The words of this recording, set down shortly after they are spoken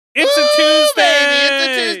It's a Ooh, Tuesday! baby, it's a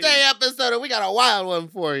Tuesday episode, and we got a wild one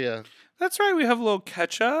for you. That's right. We have a little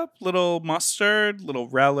ketchup, little mustard, little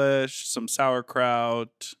relish, some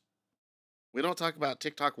sauerkraut. We don't talk about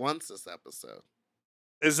TikTok once this episode.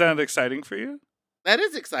 Is that exciting for you? That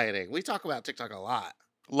is exciting. We talk about TikTok a lot.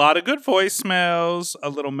 A lot of good voicemails, a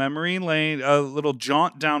little memory lane, a little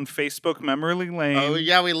jaunt down Facebook memory lane. Oh,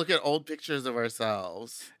 yeah, we look at old pictures of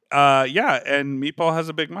ourselves. Yeah, and Meatball has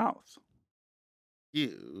a big mouth.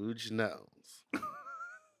 Huge nose.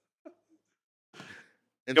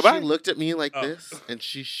 And Goodbye. she looked at me like this, and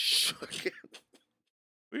she shook it.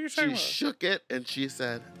 What are you She talking about? shook it, and she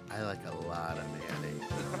said, I like a lot of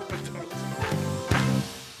mayonnaise.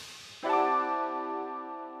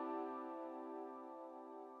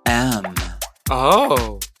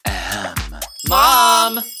 Oh.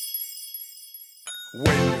 Mom!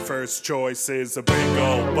 When your first choice is a big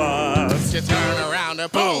old bus, You turn around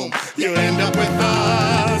and boom, you end up with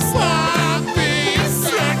us. Sloppy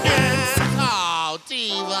seconds. Oh,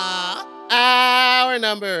 Diva. Our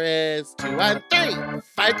number is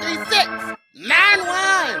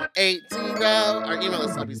 213-536-9180. Our email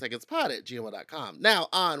is sloppysecondspod@gmail.com. Now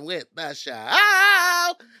on with the show.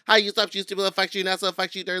 Hi, you sloppy, you stupid little fucks, you not so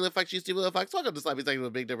fucks, you dirty little fucks, you stupid little fucks. Welcome to Sloppy Seconds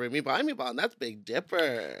with Big Dipper and Meatball. I'm Meatball, and that's Big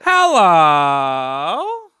Dipper. hello,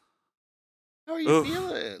 How are you Oof.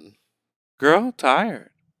 feeling? girl. Tired.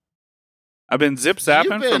 I've been zip zapping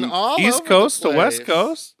You've been from all East over the Coast to West place.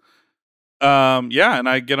 Coast. Yeah, and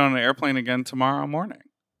I get on an airplane again tomorrow morning.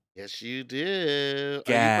 Yes, you do. Are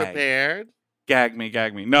Gag. you prepared? Gag me.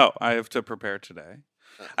 No, I have to prepare today.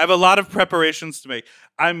 I have a lot of preparations to make.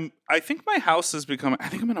 I think my house is becoming. I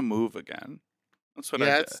think I'm gonna move again. That's what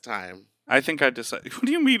Yeah, I it's did. time. I think I decided. What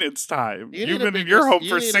do you mean it's time? You You've need a been in your bigger- home you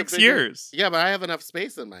for need a 6 bigger- years. Yeah, but I have enough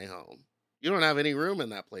space in my home. You don't have any room in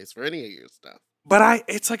that place for any of your stuff. But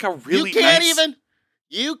it's like a really you can't nice.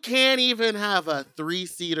 even have a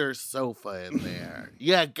 3-seater sofa in there.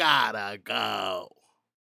 You gotta go.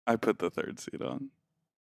 I put the third seat on.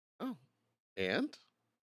 Oh, and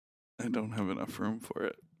I don't have enough room for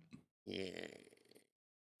it. yeah,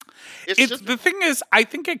 It's the thing is, I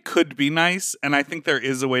think it could be nice, and I think there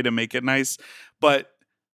is a way to make it nice. But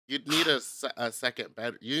you'd need a second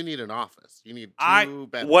bed. You need an office. You need 2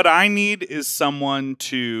 bedrooms. what I need is someone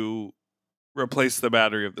to replace the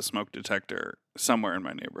battery of the smoke detector somewhere in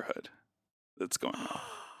my neighborhood. That's going off.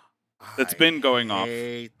 That's been going off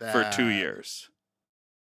hate for 2 that. years.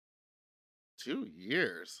 2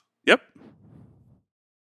 years. Yep.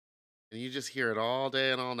 And you just hear it all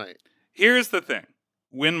day and all night. Here's the thing.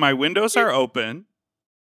 When my windows are open,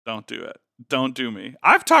 don't do it. Don't do me.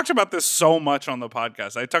 I've talked about this so much on the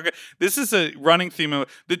podcast. This is a running theme.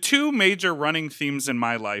 The 2 major running themes in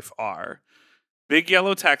my life are Big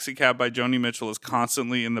Yellow Taxi Cab by Joni Mitchell is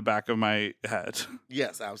constantly in the back of my head.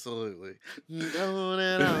 Yes, absolutely. Don't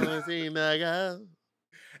it always seem to go?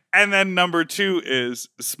 And then number 2 is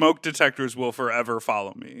smoke detectors will forever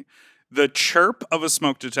follow me. The chirp of a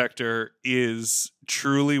smoke detector is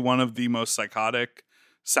truly one of the most psychotic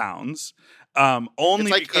sounds. Only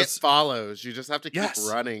It's like because it follows. You just have to keep Yes.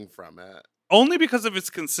 running from it. only because of its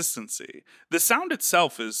consistency. The sound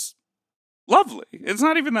itself is lovely. It's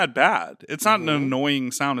not even that bad. It's not an Mhm.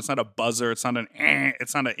 annoying sound. It's not a buzzer. It's not an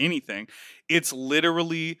it's not anything. It's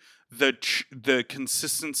literally the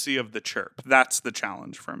consistency of the chirp. That's the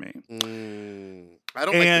challenge for me. I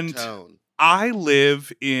don't like And- the tone. I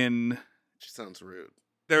live in She sounds rude.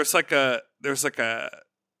 it's like an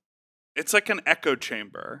echo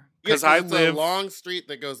chamber Because because I it's live a long street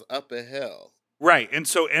that goes up a hill. right, and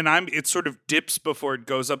it sort of dips before it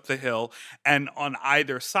goes up the hill, and on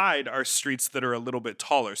either side are streets that are a little bit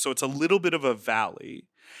taller, so it's a little bit of a valley.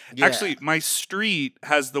 Yeah. Actually, my street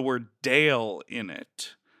has the word dale in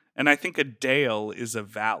it, and I think a dale is a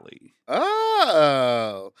valley.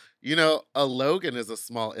 Oh, a Logan is a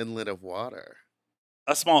small inlet of water.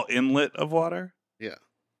 A small inlet of water. Yeah.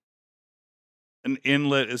 An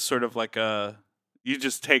inlet is sort of like you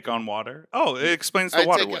just take on water. Oh, it explains the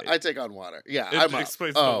waterway. I take on water. Yeah, It I'm up.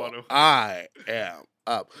 explains the Oh, waterway. I am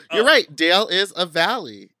up. You're Oh. right. Dale is a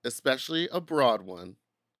valley, especially a broad one.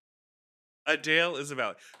 A dale is a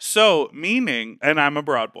valley. So, meaning, and I'm a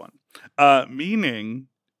broad one, meaning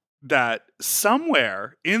that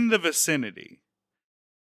somewhere in the vicinity,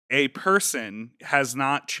 a person has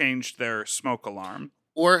not changed their smoke alarm.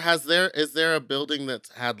 Or is there a building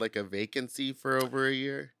that's had like a vacancy for over a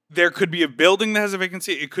year? There could be a building that has a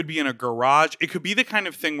vacancy. It could be in a garage. It could be the kind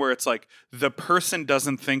of thing where it's like the person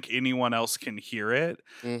doesn't think anyone else can hear it.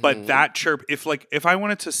 But Mhm. that chirp, if I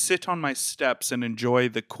wanted to sit on my steps and enjoy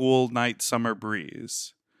the cool night summer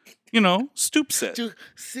breeze, stoop sit. To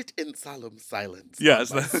sit in solemn silence.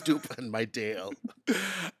 Yes. On my stoop and my dale.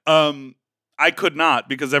 I could not,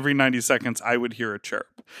 because every 90 seconds I would hear a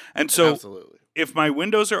chirp. And so Absolutely. if my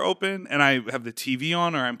windows are open and I have the TV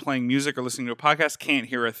on or I'm playing music or listening to a podcast, can't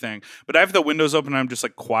hear a thing. But I have the windows open and I'm just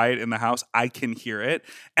like quiet in the house, I can hear it.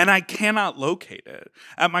 And I cannot locate it.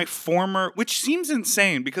 At my former, which seems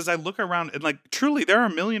insane because I look around and like truly there are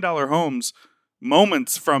 $1 million homes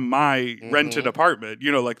moments from my rented apartment,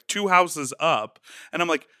 like 2 houses up. And I'm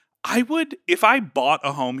like, if I bought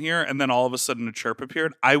a home here and then all of a sudden a chirp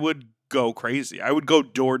appeared, I would go crazy. I would go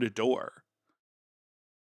door to door.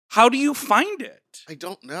 How do you find it? I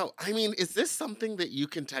don't know. I mean, is this something that you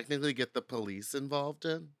can technically get the police involved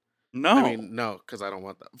in? No. I mean, no, because I don't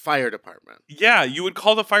want that. Fire department. Yeah, you would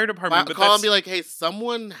call the fire department. But call and be like, hey,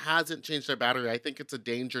 someone hasn't changed their battery. I think it's a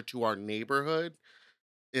danger to our neighborhood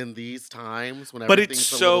in these times when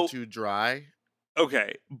everything's a little too dry.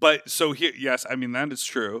 Okay, but so here, yes, I mean, that is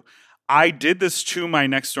true. I did this to my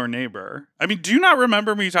next door neighbor. I mean, do you not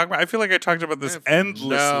remember me talking about? I feel like I talked about this endlessly.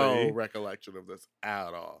 No recollection of this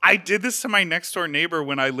at all. I did this to my next door neighbor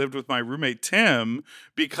when I lived with my roommate Tim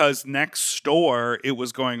because next door it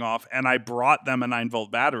was going off, and I brought them a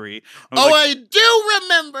 9-volt battery. I do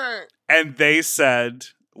remember. And they said,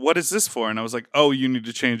 "What is this for?" And I was like, "Oh, you need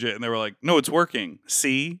to change it." And they were like, "No, it's working.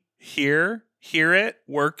 See, hear it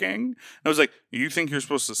working." And I was like, you think you're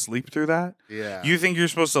supposed to sleep through that? Yeah. You think you're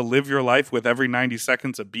supposed to live your life with every 90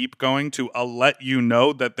 seconds a beep going to let you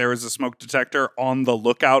know that there is a smoke detector on the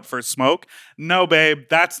lookout for smoke? No, babe,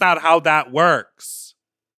 that's not how that works.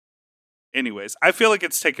 Anyways, I feel like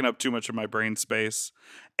it's taken up too much of my brain space,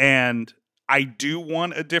 and I do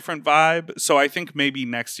want a different vibe. So I think maybe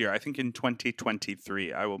next year, I think in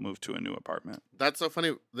 2023, I will move to a new apartment. That's so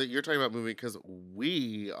funny that you're talking about moving because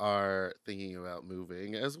we are thinking about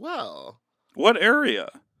moving as well. What area?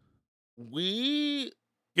 We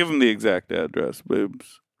give them the exact address,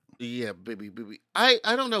 boobs. Yeah, baby. I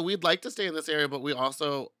don't know. We'd like to stay in this area, but we're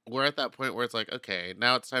at that point where it's like, okay,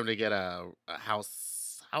 now it's time to get a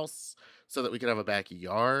house so that we can have a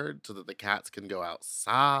backyard, so that the cats can go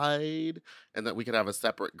outside, and that we can have a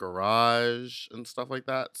separate garage and stuff like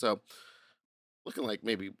that. So looking like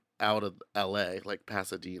maybe out of LA, like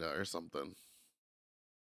Pasadena or something.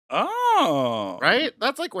 Oh. Right?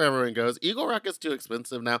 That's like where everyone goes. Eagle Rock is too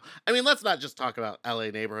expensive now. I mean, let's not just talk about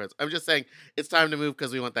LA neighborhoods. I'm just saying it's time to move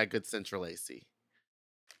because we want that good central AC.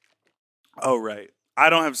 Oh, right. I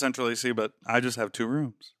don't have central AC, but I just have 2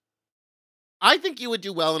 rooms. I think you would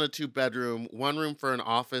do well in a 2-bedroom, 1 room for an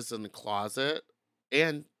office and a closet.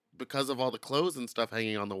 And because of all the clothes and stuff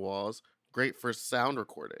hanging on the walls, great for sound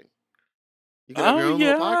recording. You can have your own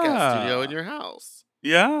little podcast studio in your house.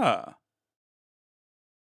 Yeah.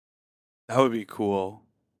 That would be cool.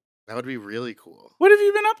 That would be really cool. What have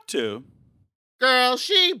you been up to? Girl,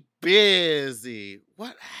 she busy.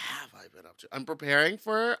 What have I been up to? I'm preparing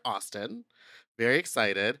for Austin. Very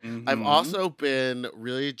excited. I've also been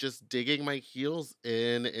really just digging my heels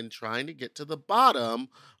in and trying to get to the bottom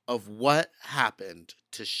of what happened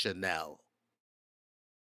to Chanel.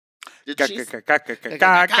 Did she...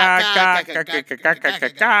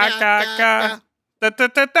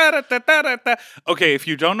 Okay, if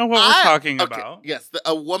you don't know what we're talking about. Yes,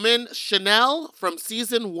 a woman, Chanel, from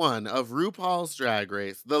season 1 of RuPaul's Drag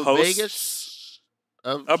Race. The Vegas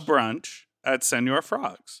of a brunch at Senor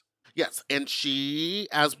Frogs. Yes, and she,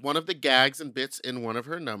 as one of the gags and bits in one of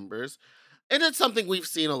her numbers, and it's something we've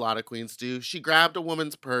seen a lot of queens do, she grabbed a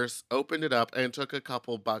woman's purse, opened it up, and took a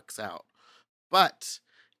couple bucks out. But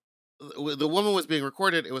the woman was being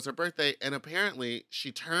recorded, it was her birthday, and apparently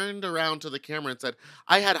she turned around to the camera and said,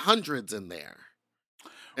 I had hundreds in there.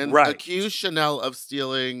 And accused Chanel of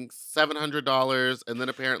stealing $700, and then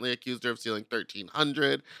apparently accused her of stealing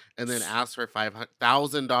 $1,300, and then asked for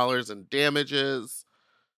 $5,000 in damages.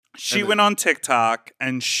 She went on TikTok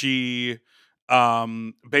and she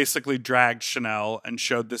basically dragged Chanel and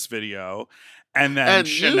showed this video. And then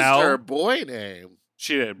Chanel used her boy name.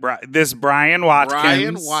 She did. This Brian Watkins.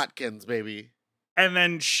 Brian Watkins, baby. And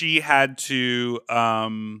then she had to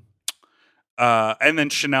and then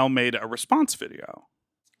Chanel made a response video.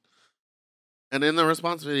 And in the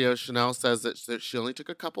response video, Chanel says that she only took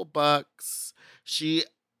a couple bucks. And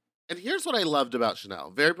here's what I loved about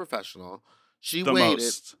Chanel. Very professional. She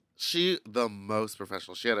waited. The most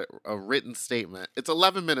professional. She had a written statement. It's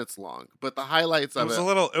 11 minutes long, but the highlights of it.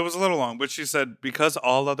 It was a little long, but she said, because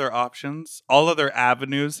all other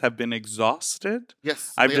avenues have been exhausted.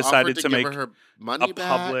 Yes. I've decided to make her money a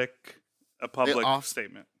public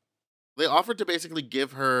statement. They offered to basically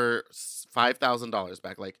give her $5,000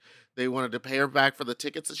 back. Like, they wanted to pay her back for the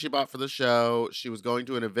tickets that she bought for the show. She was going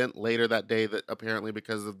to an event later that day that apparently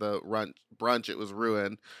because of the brunch it was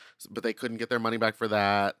ruined, but they couldn't get their money back for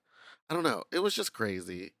that. I don't know. It was just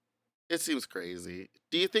crazy. It seems crazy.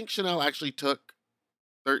 Do you think Chanel actually took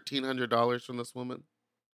 $1,300 from this woman?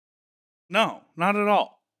 No, not at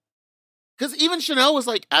all. Because even Chanel was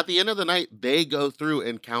like, at the end of the night, they go through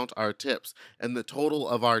and count our tips, and the total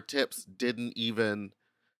of our tips didn't even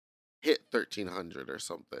hit 1,300 or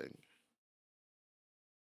something.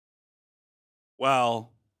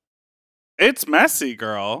 Well, it's messy,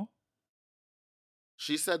 girl.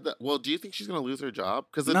 She said that. Well, do you think she's gonna lose her job?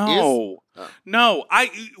 Because it No, is. no.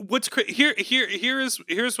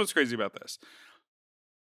 Here's what's crazy about this.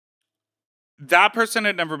 That person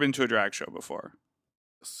had never been to a drag show before.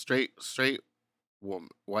 Straight woman,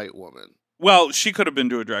 white woman. Well, she could have been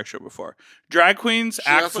to a drag show before. Drag queens She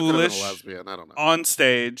act also could have been a foolish lesbian. I don't know. on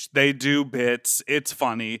stage. They do bits. It's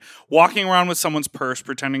funny. Walking around with someone's purse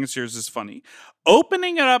pretending it's yours is funny.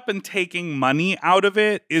 Opening it up and taking money out of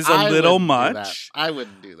it is a little much. I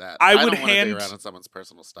wouldn't do that. I don't would wanna dig hand- around in someone's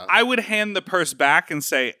personal stuff. I would hand the purse back and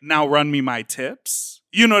say, now run me my tips.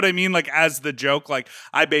 You know what I mean? Like, as the joke, like,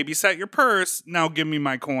 I babysat your purse, now give me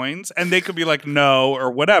my coins. And they could be like, no,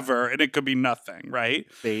 or whatever, and it could be nothing, right?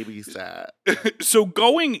 Babysat. So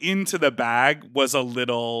going into the bag was a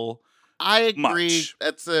little I agree. much.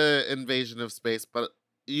 That's an invasion of space, but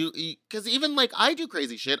you because even like I do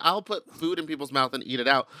crazy shit. I'll put food in people's mouth and eat it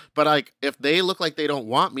out. But like if they look like they don't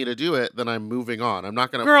want me to do it, then I'm moving on. I'm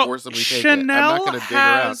not gonna Girl, forcibly take Chanel it. I'm not gonna dig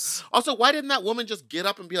around. has Also, why didn't that woman just get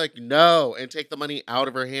up and be like, no, and take the money out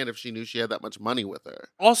of her hand if she knew she had that much money with her?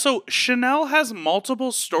 Also, Chanel has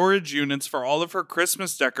multiple storage units for all of her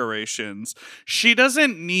Christmas decorations. She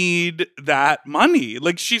doesn't need that money.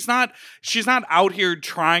 Like she's not out here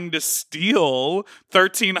trying to steal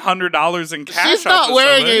 $1,300 in cash. She's not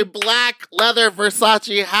wearing a black leather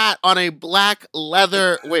Versace hat on a black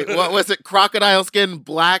leather, wait, what was it? Crocodile skin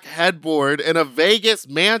black headboard in a Vegas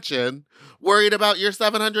mansion worried about your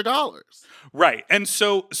 $700. Right. And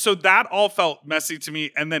so that all felt messy to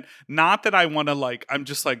me. And then not that I want to like, I'm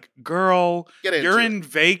just like, girl, Get into you're it. in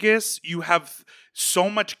Vegas. You have so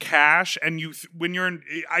much cash. And when you're in,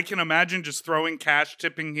 I can imagine just throwing cash,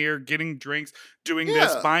 tipping here, getting drinks, doing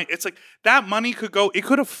this, Yeah. buying. It's like that money could go, it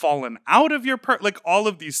could have fallen out of your purse, like all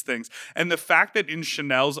of these things. And the fact that in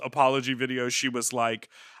Chanel's apology video, she was like,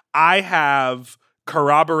 I have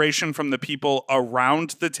corroboration from the people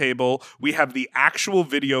around the table. We have the actual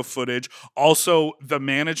video footage. Also, the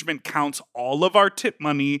management counts all of our tip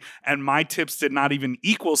money, and my tips did not even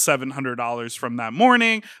equal $700 from that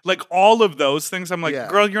morning. Like all of those things. I'm like, Yeah.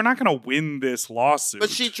 girl, you're not going to win this lawsuit.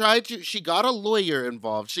 But she got a lawyer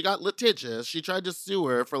involved. She got litigious. She tried to sue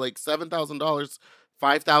her for like $7,000.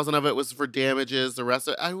 5,000 of it was for damages. The rest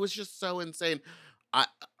of it was just so insane.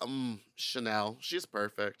 Chanel, she's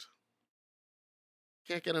perfect.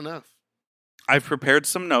 Can't get enough. I've prepared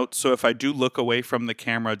some notes, so if I do look away from the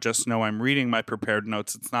camera, just know I'm reading my prepared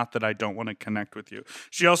notes. It's not that I don't want to connect with you.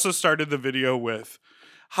 She also started the video with,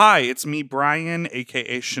 hi, it's me, Brian,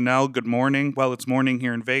 aka Chanel. Good morning. Well, it's morning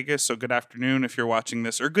here in Vegas, so good afternoon if you're watching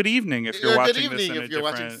this, or good evening if you're watching this in a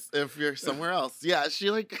different... if you're somewhere else. Yeah, she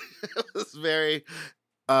like it was very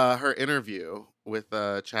her interview with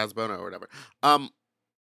Chaz Bono or whatever.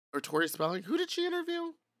 Or Tori Spelling. Who did she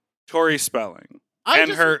interview? Tori Spelling.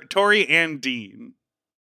 Tori and Dean.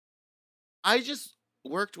 I just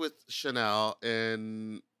worked with Chanel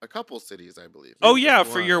in a couple cities, I believe. Oh, Maybe yeah,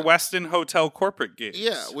 just for one. your Westin Hotel corporate gigs.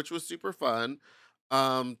 Yeah, which was super fun.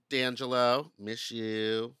 D'Angelo, miss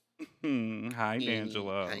you. Hi,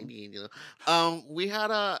 D'Angelo. Hi, D'Angelo. We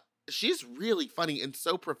had she's really funny and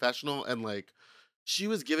so professional, and like she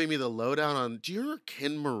was giving me the lowdown on. Do you remember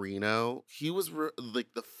Ken Marino? He was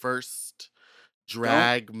like the first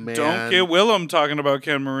drag man. Don't get Willem talking about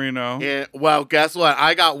Ken Marino. And, well, guess what?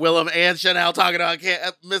 I got Willem and Chanel talking about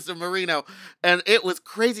Mr. Marino, and it was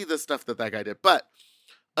crazy the stuff that guy did. But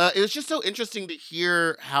it was just so interesting to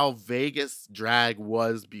hear how Vegas drag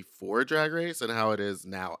was before Drag Race and how it is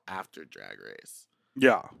now after Drag Race.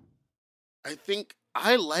 Yeah. I think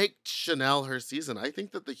I liked Chanel her season. I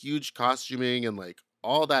think that the huge costuming and like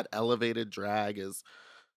all that elevated drag is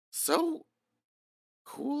so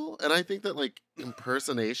cool, and I think that like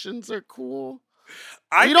impersonations are cool.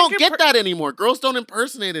 You don't get that anymore. Girls don't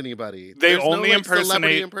impersonate anybody. They There's only no, like, celebrity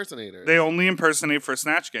impersonate impersonators. They only impersonate for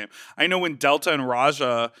Snatch Game. I know when Delta and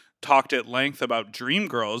Raja talked at length about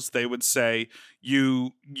Dreamgirls, they would say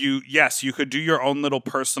yes, you could do your own little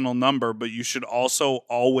personal number, but you should also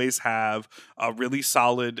always have a really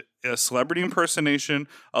solid celebrity impersonation,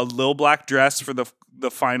 a little black dress for the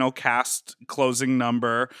final cast closing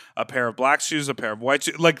number, a pair of black shoes, a pair of white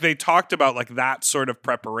shoes. Like, they talked about like that sort of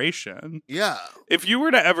preparation. Yeah. If you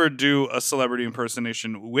were to ever do a celebrity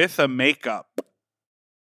impersonation with a makeup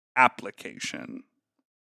application,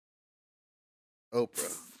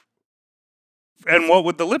 Oprah. And what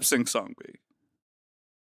would the lip sync song be?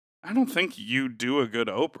 I don't think you do a good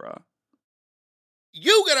Oprah.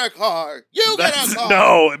 You get a car. You get a car.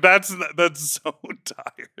 No, that's so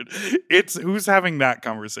tired. It's who's having that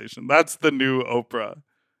conversation. That's the new Oprah.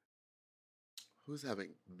 Who's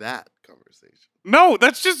having that conversation? No,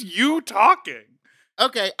 that's just you talking.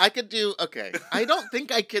 Okay, I could do. Okay, I don't think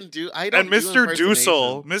I can do. I don't. And Mr.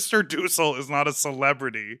 Dussel is not a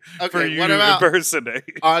celebrity for you to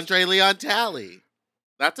impersonate. Andre Leon Talley.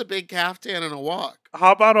 That's a big caftan and a walk.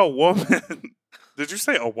 How about a woman? Did you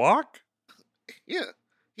say a walk? Yeah,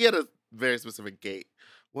 he had a very specific gait.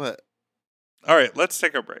 What? All right, let's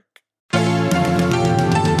take a break.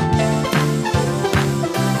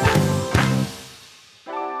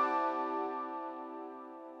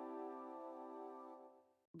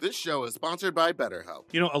 This show is sponsored by BetterHelp.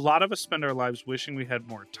 You know, a lot of us spend our lives wishing we had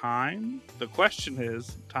more time. The question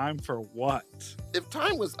is, time for what? If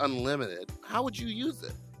time was unlimited, how would you use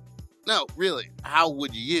it? No, really, how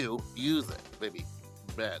would you use it? Maybe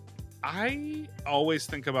bed. I always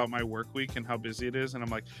think about my work week and how busy it is, and I'm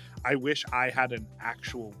like, I wish I had an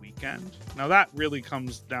actual weekend. Now, that really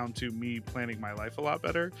comes down to me planning my life a lot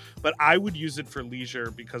better, but I would use it for leisure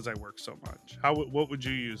because I work so much. What would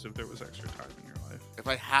you use if there was extra time in your life? If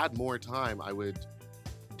I had more time, I would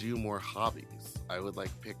do more hobbies. I would like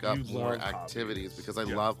pick up more activities because I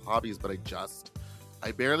love hobbies, but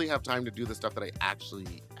I barely have time to do the stuff that I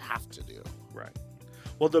actually have to do. Right.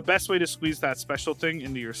 Well, the best way to squeeze that special thing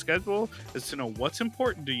into your schedule is to know what's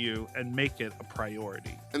important to you and make it a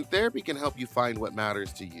priority. And therapy can help you find what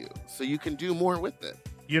matters to you so you can do more with it.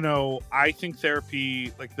 You know, I think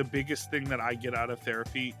therapy, like the biggest thing that I get out of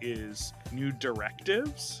therapy is new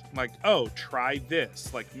directives. Like, oh, try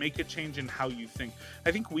this. Like, make a change in how you think.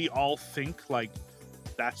 I think we all think like,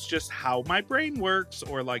 that's just how my brain works,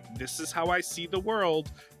 or like, this is how I see the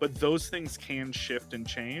world. But those things can shift and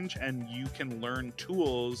change, and you can learn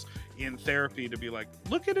tools in therapy to be like,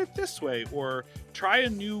 look at it this way, or try a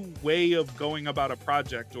new way of going about a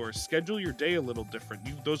project, or schedule your day a little different.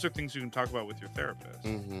 Those are things you can talk about with your therapist.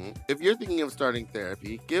 Mm-hmm. If you're thinking of starting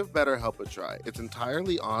therapy, give BetterHelp a try. It's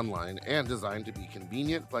entirely online and designed to be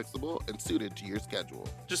convenient, flexible, and suited to your schedule.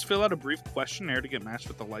 Just fill out a brief questionnaire to get matched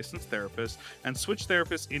with a licensed therapist, and switch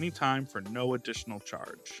therapists anytime for no additional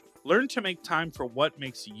charge. Learn to make time for what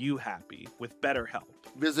makes you happy with BetterHelp.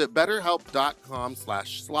 Visit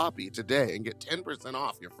BetterHelp.com/sloppy today and get 10%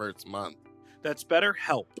 off your first month. That's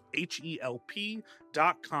BetterHelp,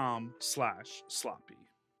 HELP.com/sloppy.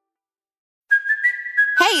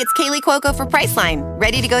 Hey, it's Kaylee Cuoco for Priceline.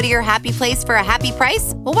 Ready to go to your happy place for a happy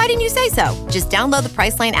price? Well, why didn't you say so? Just download the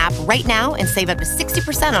Priceline app right now and save up to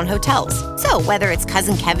 60% on hotels. So whether it's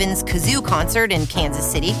Cousin Kevin's Kazoo Concert in Kansas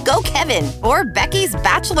City, go Kevin, or Becky's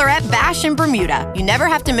Bachelorette Bash in Bermuda, you never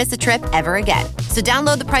have to miss a trip ever again. So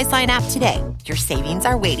download the Priceline app today. Your savings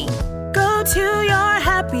are waiting. Go to your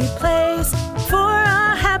happy place for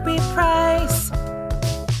a happy price.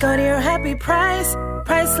 Go to your happy price,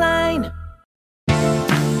 Priceline.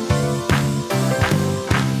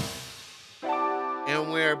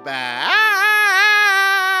 And we're back.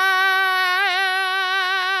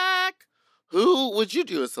 Who would you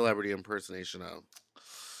do a celebrity impersonation of?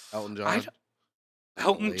 Elton John?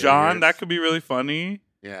 Elton John, that could be really funny.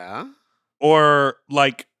 Yeah. Or,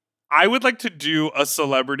 like, I would like to do a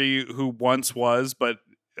celebrity who once was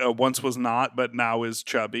not, but now is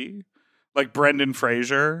chubby. Like Brendan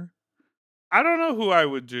Fraser. I don't know who I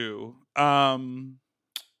would do.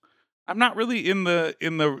 I'm not really in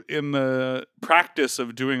the practice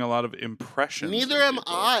of doing a lot of impressions. Neither am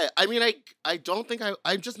I. I mean, I don't think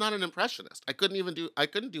I'm just not an impressionist. I couldn't do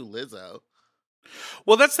Lizzo.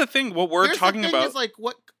 Well, that's the thing. What we're talking about is like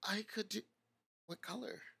what I could do. What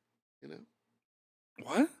color? You know?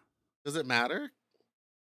 What? Does it matter?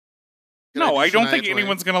 No, I don't think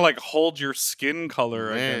anyone's gonna like hold your skin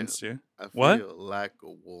color against you. I feel like a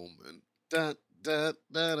woman. Dun, dun,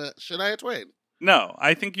 dun, dun. Shania Twain. No,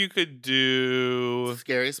 I think you could do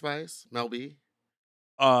Scary Spice, Mel B.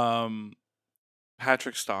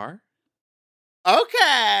 Patrick Starr.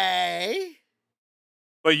 Okay.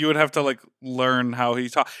 But you would have to like learn how he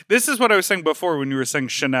talks. This is what I was saying before when you were saying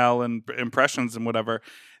Chanel and impressions and whatever.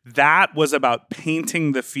 that was about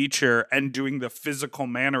painting the feature and doing the physical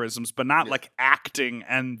mannerisms, but not like acting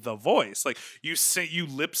and the voice. Like you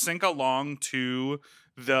lip sync along to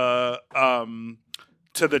the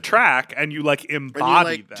track, and you like embody and you,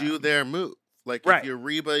 like, them. do their move. Like if you're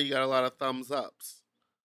Reba, you got a lot of thumbs ups.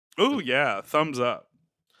 Oh yeah, thumbs up.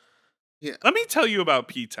 Yeah. Let me tell you about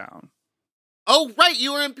P-Town. Oh right,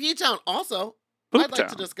 you were in P-Town also. I'd like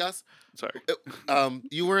to discuss. Sorry.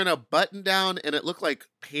 You were in a button down, and it looked like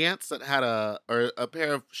pants that had or a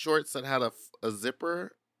pair of shorts that had a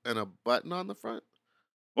zipper and a button on the front.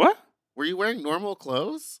 What? Were you wearing normal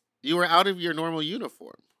clothes? You were out of your normal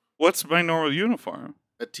uniform. What's my normal uniform?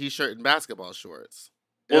 A t-shirt and basketball shorts.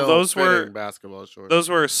 Well, those were basketball shorts. Those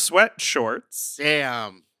were sweat shorts.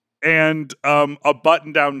 Damn. And a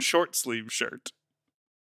button-down short sleeve shirt.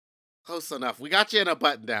 Close enough. We got you in a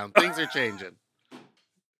button down. Things are changing.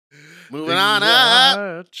 Moving on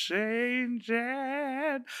up.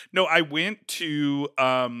 Changing. No, I went to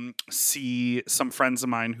see some friends of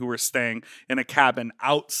mine who were staying in a cabin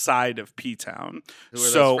outside of P-Town. Who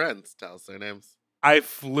are those friends? Tell us their names. I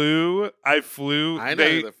flew. I know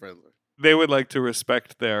who the friends were. They would like to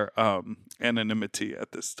respect their anonymity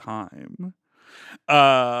at this time.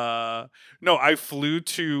 No, I flew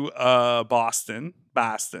to Boston,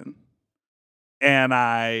 and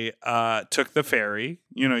I took the ferry.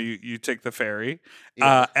 You know, you take the ferry,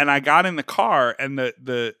 and I got in the car, and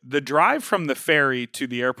the drive from the ferry to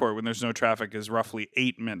the airport when there's no traffic is roughly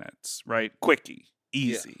 8 minutes, right? Quickie,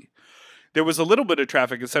 easy. Yeah. There was a little bit of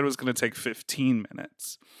traffic. It said it was going to take 15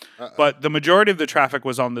 minutes. But the majority of the traffic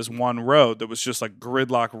was on this one road that was just like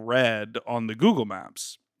gridlock red on the Google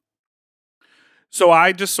Maps. So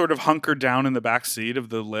I just sort of hunkered down in the back seat of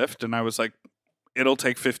the Lyft, and I was like, it'll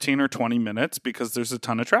take 15 or 20 minutes because there's a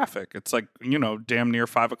ton of traffic. It's like, you know, damn near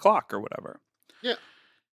 5 o'clock or whatever. Yeah.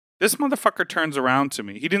 This motherfucker turns around to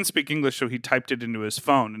me. He didn't speak English, so he typed it into his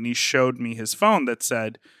phone, and he showed me his phone that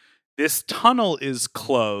said, "This tunnel is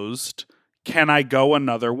closed. Can I go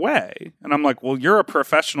another way?" And I'm like, well, you're a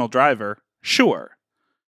professional driver. Sure.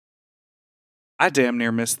 I damn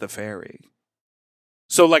near missed the ferry.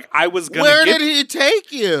 So, like, I was going to Where did he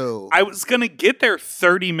take you? I was going to get there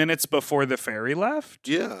 30 minutes before the ferry left.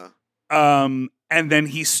 Yeah. And then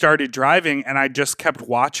he started driving, and I just kept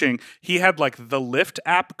watching. He had, like, the Lyft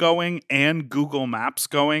app going and Google Maps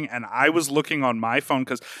going, and I was looking on my phone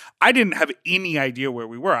because I didn't have any idea where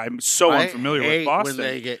we were. I'm so unfamiliar with Boston. When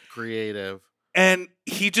they get creative. And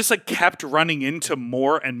he just, like, kept running into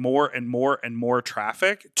more and more and more and more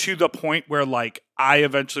traffic to the point where, like, I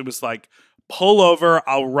eventually was like, pull over,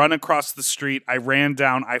 I'll run across the street. I ran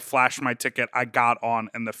down, I flashed my ticket, I got on,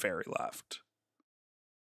 and the ferry left.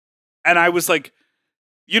 And I was like,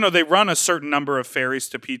 you know, they run a certain number of ferries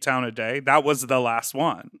to P-Town a day. That was the last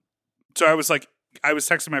one. So I was like, I was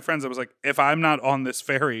texting my friends. I was like, if I'm not on this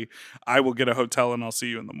ferry, I will get a hotel and I'll see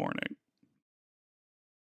you in the morning.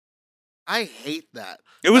 I hate that.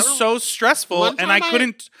 It was so stressful, and I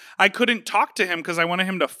couldn't talk to him because I wanted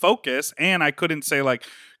him to focus, and I couldn't say, like,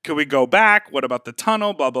 could we go back? What about the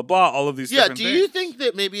tunnel? Blah, blah, blah. All of these different things. Yeah, do you think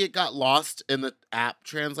that maybe it got lost in the app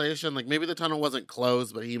translation? Like, maybe the tunnel wasn't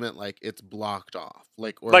closed, but he meant, like, it's blocked off.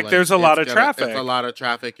 Like there's a lot of traffic. It's a lot of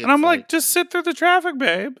traffic. And I'm like, just sit through the traffic,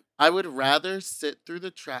 babe. I would rather sit through the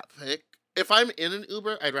traffic. If I'm in an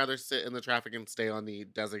Uber, I'd rather sit in the traffic and stay on the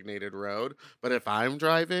designated road. But if I'm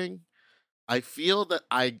driving, I feel that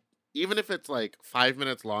even if it's like 5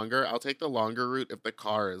 minutes longer, I'll take the longer route if the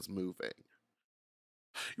car is moving.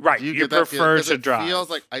 Right, you prefer to drive. Feels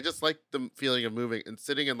like I just like the feeling of moving, and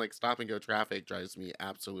sitting in like stop and go traffic drives me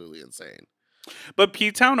absolutely insane. But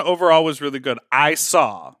P-Town overall was really good. I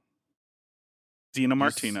saw Dina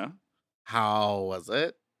Martina. How was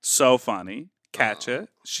it? So funny. Catch it.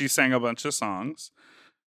 She sang a bunch of songs.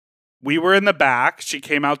 We were in the back. She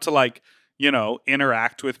came out to, like, you know,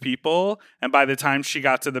 interact with people. And by the time she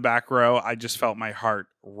got to the back row, I just felt my heart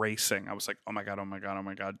racing. I was like, oh my God, oh my God, oh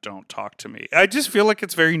my God, don't talk to me. I just feel like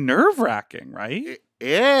it's very nerve-wracking, right? It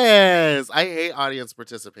is. I hate audience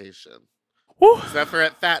participation. Woo. Except for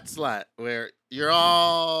at Fat Slut, where you're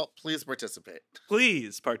all, please participate.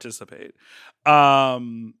 Please participate.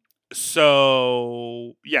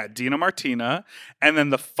 So, yeah, Dina Martina. And then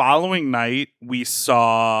the following night, we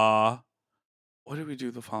saw... What did we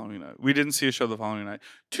do the following night? We didn't see a show the following night.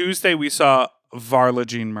 Tuesday, we saw Varla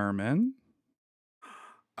Jean Merman.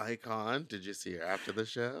 Icon. Did you see her after the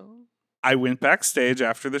show? I went backstage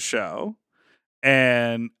after the show,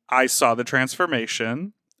 and I saw the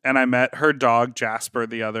transformation, and I met her dog, Jasper,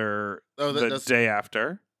 the day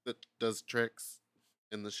after. That does tricks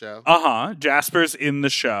in the show? Uh-huh. Jasper's in the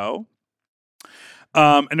show.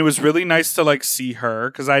 And it was really nice to like see her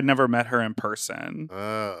because I'd never met her in person.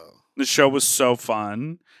 Oh. The show was so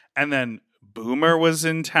fun. And then Boomer was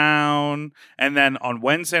in town. And then on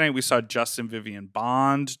Wednesday night, we saw Justin Vivian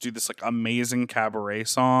Bond do this like amazing cabaret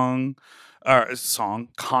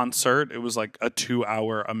concert. It was like a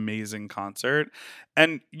 2-hour amazing concert.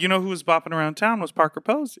 And you know who was bopping around town was Parker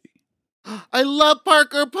Posey. I love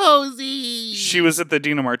Parker Posey. She was at the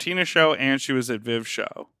Dina Martinez show and she was at Viv's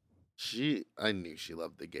show. I knew she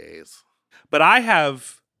loved the gays. But I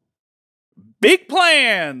have big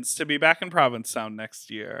plans to be back in Provincetown next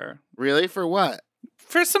year. Really? For what?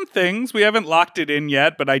 For some things. We haven't locked it in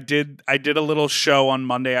yet, but I did a little show on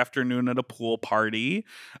Monday afternoon at a pool party.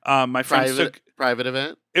 My friends private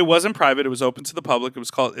event? It wasn't private. It was open to the public. It was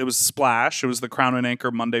Splash. It was the Crown and Anchor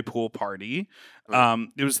Monday pool party.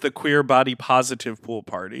 It was the queer body positive pool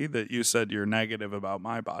party that you said you're negative about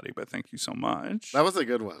my body, but thank you so much. That was a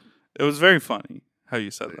good one. It was very funny how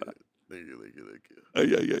you said that. Thank you.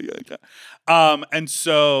 Yeah. And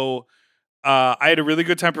so I had a really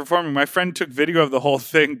good time performing. My friend took video of the whole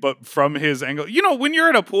thing, but from his angle. You know, when you're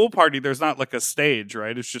at a pool party, there's not like a stage,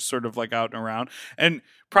 right? It's just sort of like out and around. And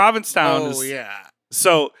Provincetown yeah.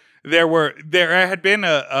 So there had been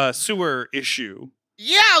a sewer issue.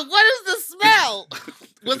 Yeah, what is the smell?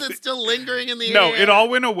 Was it still lingering in the air? No, it all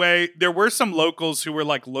went away. There were some locals who were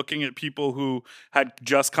like looking at people who had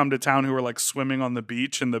just come to town who were like swimming on the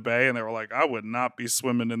beach in the bay, and they were like, I would not be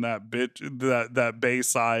swimming in that bay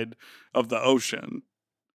side of the ocean.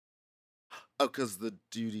 Oh, because the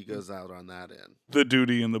duty goes out on that end. The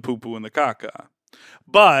duty and the poo-poo and the caca.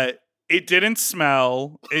 But it didn't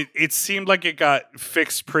smell. It seemed like it got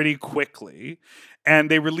fixed pretty quickly.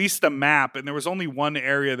 And they released a map, and there was only one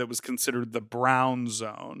area that was considered the brown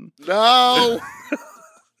zone. No!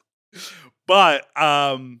 But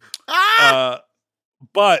where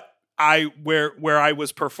I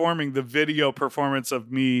was performing the video performance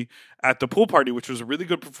of me at the pool party, which was a really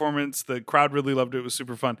good performance. The crowd really loved it. It was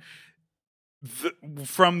super fun.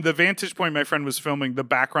 From the vantage point my friend was filming, the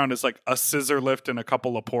background is like a scissor lift and a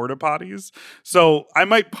couple of porta potties. So I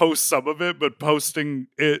might post some of it, but posting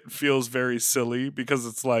it feels very silly because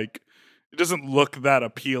it's like, it doesn't look that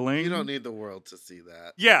appealing. You don't need the world to see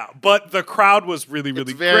that. Yeah, but the crowd was really,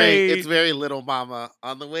 really great. It's very Little Mama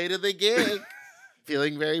on the way to the gig.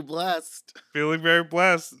 Feeling very blessed. Feeling very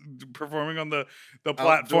blessed. Performing on the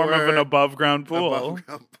platform of an above ground pool.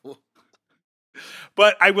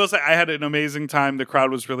 But I will say I had an amazing time. The crowd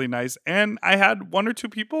was really nice. And I had one or two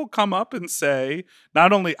people come up and say,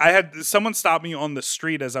 not only, I had someone stop me on the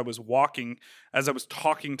street as I was walking, as I was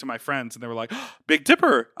talking to my friends, and they were like, oh, Big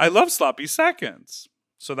Dipper, I love Sloppy Seconds.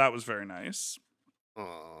 So that was very nice.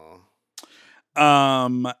 Aww.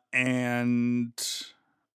 And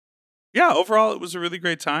yeah, overall, it was a really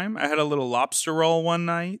great time. I had a little lobster roll one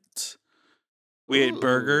night. We ate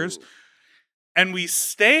burgers. And we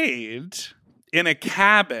stayed in a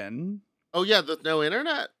cabin. Oh, yeah, with no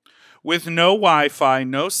internet? With no Wi-Fi,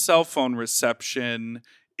 no cell phone reception.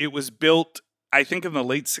 It was built, I think, in the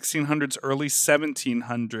late 1600s, early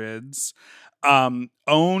 1700s.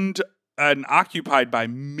 Owned and occupied by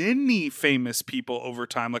many famous people over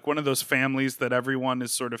time. Like one of those families that everyone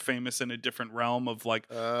is sort of famous in a different realm of like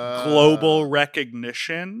global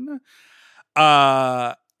recognition.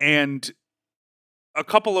 And a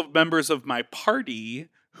couple of members of my party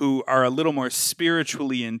who are a little more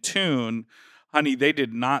spiritually in tune, honey, they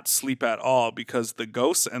did not sleep at all because the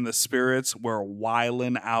ghosts and the spirits were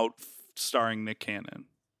wildin' out, starring Nick Cannon.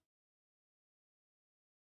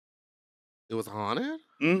 It was haunted?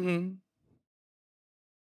 Mm-hmm.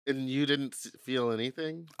 And you didn't feel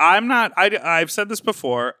anything? I've said this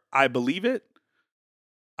before. I believe it.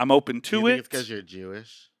 I'm open to Do you it. think it's because you're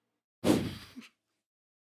Jewish?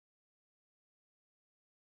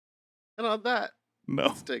 And on that, No.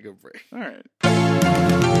 let's take a break. All right.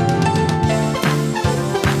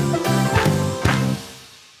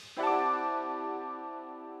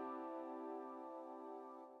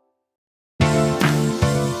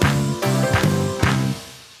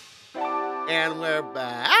 And we're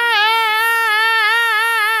back.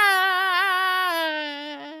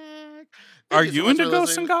 Are you into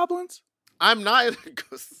Ghosts and Goblins? I'm not into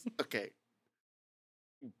Ghosts. Okay.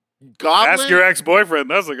 Goblin? Ask your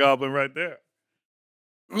ex-boyfriend. That's a goblin right there.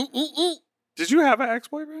 Ooh, ooh, ooh. Did you have an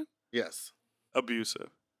ex-boyfriend? Yes.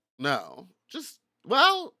 Abusive. No. Just,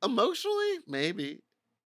 well, emotionally, maybe.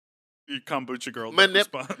 You kombucha girl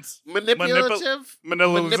response. Manipulative.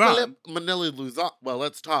 Manila Luzon. Manila Luzon. Well,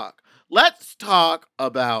 let's talk. Let's talk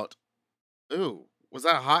about, ooh, was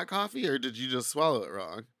that hot coffee or did you just swallow it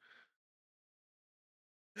wrong?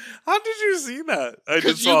 How did you see that? I just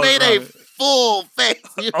Because saw you it made a running. full face.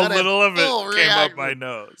 You A had little of full it came up reaction. my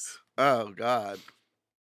nose. Oh God.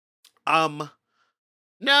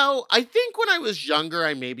 No, I think when I was younger,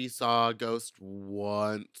 I maybe saw a ghost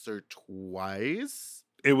once or twice.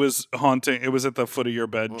 It was haunting. It was at the foot of your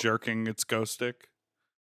bed, Oh. jerking its ghost stick.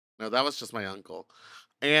 No, that was just my uncle.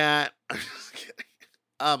 And I'm just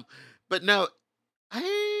kidding. But no,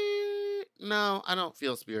 I don't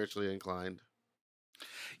feel spiritually inclined.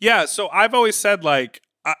 Yeah, so I've always said, like,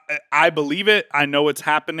 I believe it. I know it's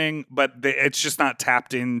happening, but it's just not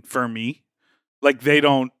tapped in for me. Like,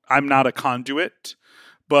 I'm not a conduit.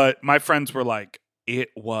 But my friends were like, it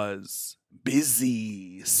was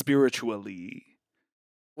busy spiritually.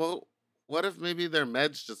 Well, what if maybe their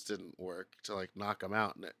meds just didn't work to like knock them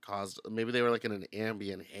out, and it caused maybe they were like in an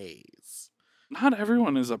ambient haze. Not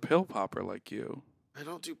everyone is a pill popper like you. I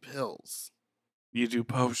don't do pills. You do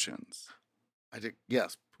potions. I did,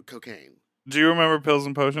 yes, cocaine. Do you remember Pills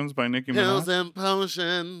and Potions by Nicki Minaj? Pills and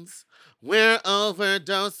potions, we're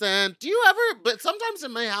overdosing. Do you ever? But sometimes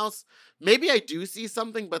in my house, maybe I do see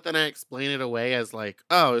something, but then I explain it away as like,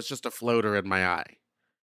 oh, it's just a floater in my eye.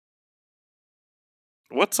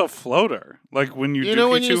 What's a floater? Like when you You know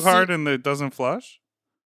dookie when you too hard see- and it doesn't flush?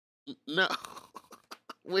 No.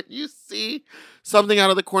 When you see something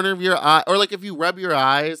out of the corner of your eye, or like if you rub your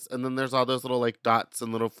eyes and then there's all those little like dots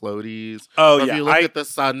and little floaties. Oh, Or yeah. if you look at the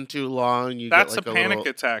sun too long, you That's get like a panic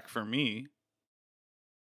little... attack for me.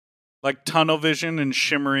 Like tunnel vision and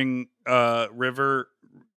shimmering rivers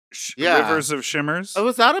of shimmers. Oh,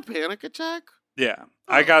 is that a panic attack? Yeah. Oh.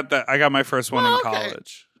 I got that. I got my first one Well, in okay.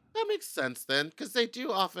 college. That makes sense then, because they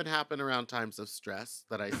do often happen around times of stress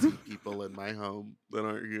that I see people in my home that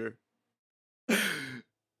aren't here.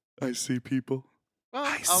 I see people. Well,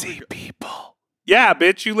 I I'll see be- people. Yeah,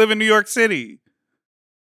 bitch, you live in New York City.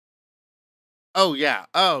 Oh yeah,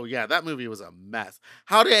 that movie was a mess.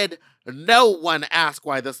 How did no one ask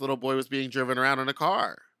why this little boy was being driven around in a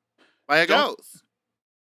car by a Don't- ghost?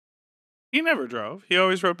 He never drove. He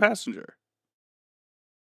always rode passenger.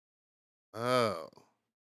 Oh.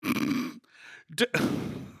 D-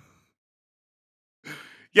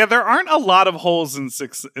 yeah, there aren't a lot of holes in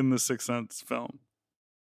the Sixth Sense film.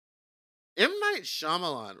 M. Night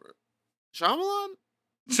Shyamalan. Shyamalan?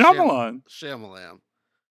 Shyamalan.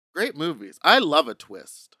 Great movies. I love a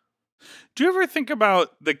twist. Do you ever think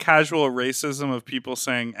about the casual racism of people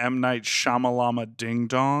saying M. Night Shyamalama Ding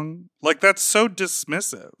Dong? Like, that's so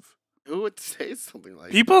dismissive. Who would say something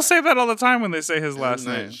like People say that all the time when they say his that? last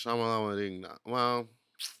M. Night name. Shyamalan. Well,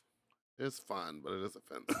 it's fun, but it is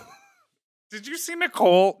offensive. Did you see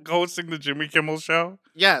Nicole hosting the Jimmy Kimmel show?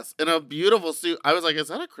 Yes, in a beautiful suit. I was like, is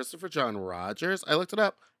that a Christopher John Rogers? I looked it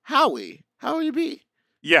up. Howie. Howie B.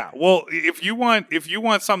 Yeah, well, if you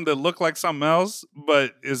want something that look like something else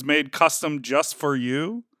but is made custom just for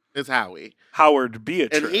you, It's Howie. Howard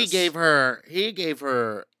Beatrice. And he gave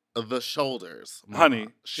her the shoulders. Mama. Honey,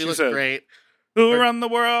 She she looks said- great. Who her- run the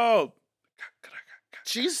world?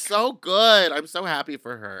 She's so good. I'm so happy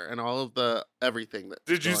for her and all of the everything that.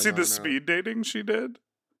 Did you see the speed dating she did?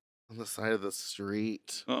 on the side of the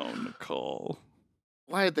street? Oh, Nicole.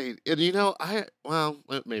 Why did they? And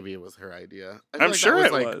maybe it was her idea. I feel I'm like sure that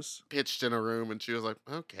it like, was. pitched in a room, and she was like,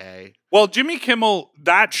 "Okay." Well, Jimmy Kimmel,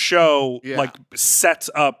 that show Yeah. like sets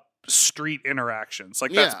up street interactions.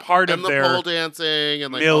 Like that's Yeah, part and of the their pole dancing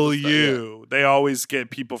and like all this stuff, yeah. milieu. They always get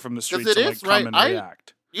people from the streets it to like is, come right? and I-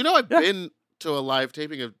 react. You know, I've Yeah. been to a live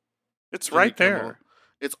taping of It's Jimmy right Kimmel. there.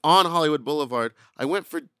 It's on Hollywood Boulevard. I went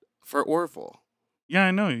for Orville, Yeah,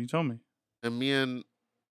 I know. You told me. and me and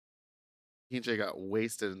PJ got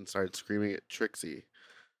wasted and started screaming at Trixie.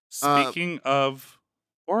 Speaking of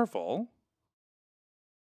Orville,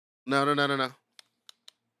 No.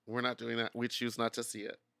 We're not doing that. We choose not to see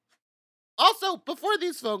it. Also, before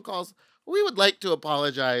these phone calls, we would like to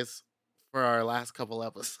apologize for our last couple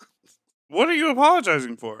episodes. what are you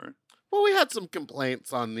apologizing for? Well, we had some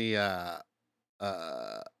complaints on the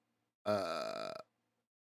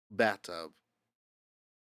bathtub.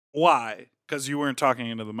 Why? Because you weren't talking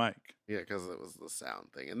into the mic. Yeah, because it was the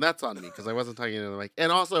sound thing. And that's on me because I wasn't talking into the mic.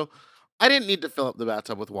 And also, I didn't need to fill up the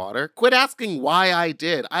bathtub with water. Quit asking why I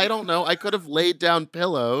did. I don't know. I could have laid down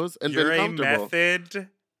pillows and You're been a comfortable. method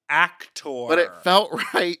actor. But it felt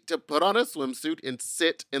right to put on a swimsuit and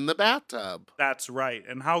sit in the bathtub. That's right.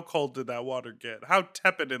 And how cold did that water get? How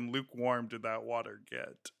tepid and lukewarm did that water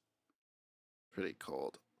get? Pretty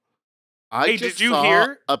cold. I Hey, just did you saw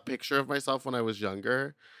hear- a picture of myself when I was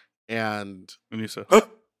younger, and And you said,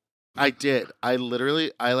 I did. I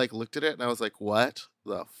like looked at it and I was like, "What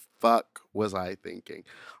the fuck was I thinking?"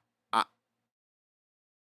 I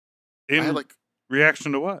in had like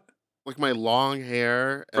Reaction to what? Like my long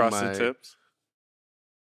hair and Frosted tips.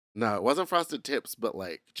 No, it wasn't frosted tips, but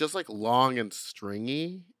like just like long and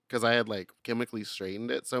stringy because I had like chemically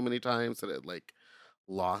straightened it so many times that it like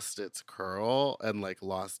lost its curl and like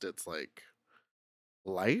lost its like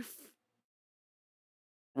life.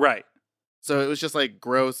 Right. So it was just like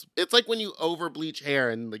gross. It's like when you over bleach hair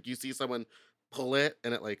and like you see someone pull it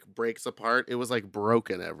and it like breaks apart. It was like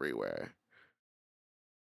broken everywhere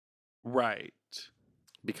Right.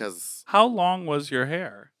 because How long was your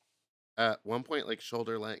hair? at one point like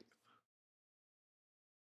shoulder length.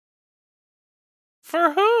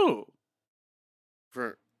 For who?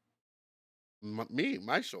 For me,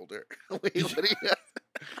 my shoulder. Wait, what do you?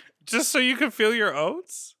 Just so you could feel your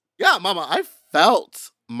oats? Yeah, mama, I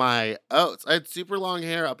felt my oats. I had super long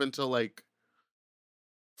hair up until like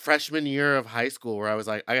freshman year of high school where I was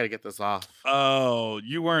like, I gotta get this off. Oh,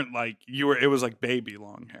 you weren't like it was like baby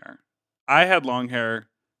long hair. I had long hair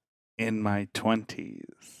in my 20s.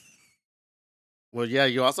 Well, yeah,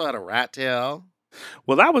 you also had a rat tail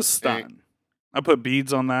Well, that was stun. I put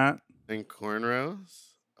beads on that. and cornrows.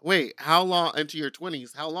 Wait, how long into your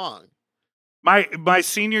 20s? How long? My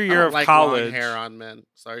senior I year don't of like college. long hair on men.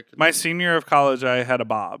 Sorry. My continue. senior year of college, I had a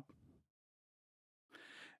bob.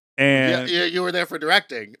 Yeah, And you were there for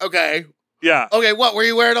directing. Okay. yeah, Okay, what? Were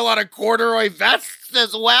you wearing a lot of corduroy vests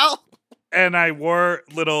as well? and I wore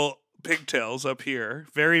little pigtails up here,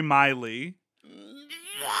 very Miley.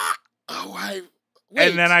 Oh, wait.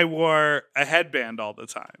 And then I wore a headband all the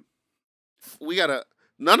time. We gotta.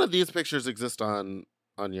 None of these pictures exist on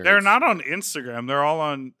your. They're not on Instagram. They're all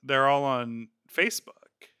on Facebook.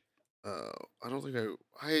 Oh, I don't think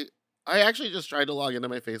I actually just tried to log into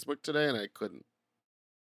my Facebook today and I couldn't.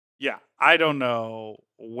 Yeah, I don't know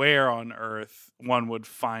where on earth one would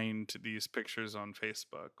find these pictures on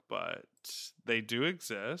Facebook, but they do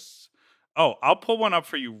exist. Oh, I'll pull one up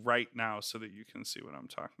for you right now so that you can see what I'm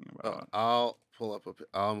talking Oh, about. I'll pull up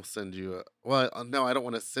I'll send you a. Well, no, I don't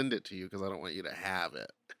want to send it to you because I don't want you to have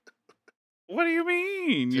it. What do you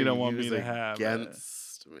mean? You To don't want me use to have it?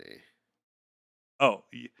 against me. Oh,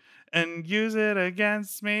 and use it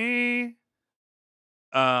against me.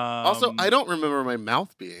 Also, I don't remember my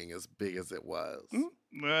mouth being as big as it was.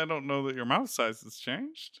 I don't know that your mouth size has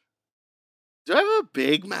changed. Do I have a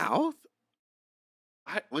big mouth?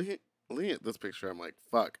 Looking at this picture, I'm like,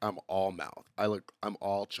 fuck, I'm all mouth. I'm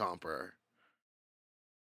all chomper.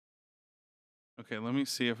 Okay, let me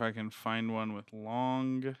see if I can find one with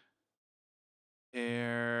long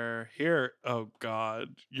hair. Here, oh God,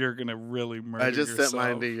 you're gonna really murder I just yourself. sent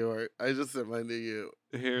mine to you.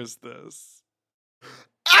 Here's this.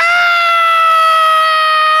 Ah!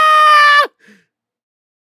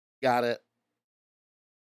 Got it.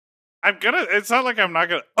 It's not like I'm not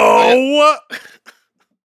gonna. Oh!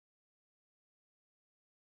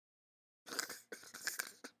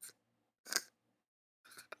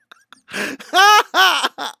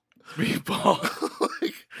 Meatball.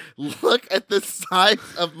 Like, look at the size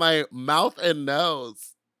of my mouth and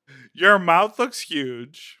nose. Your mouth looks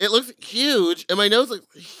huge. It looks huge, and my nose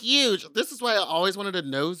looks huge. This is why I always wanted a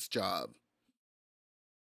nose job.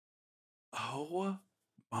 Oh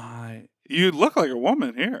my. You look like a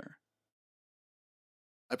woman here.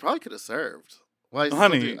 I probably could have served. Well,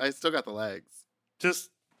 Honey. I still got the legs. Just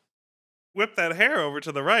whip that hair over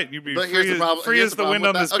to the right. You'd be But here's the problem- free here's as the the wind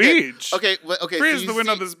problem on with this that. Okay, beach. Okay, Free so as you the wind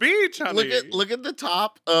on see- this beach, honey. Look at the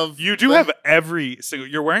top of. You do have every single.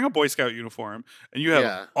 You're wearing a Boy Scout uniform, and you have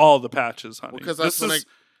Yeah. all the patches, honey. Well, 'cause this that's when is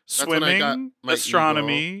that's when I got swimming, my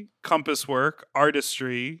astronomy, compass work,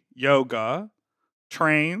 artistry, yoga,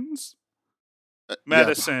 trains,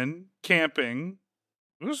 medicine, camping.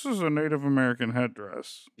 This is a Native American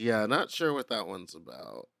headdress. Yeah, not sure what that one's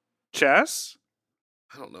about. Chess.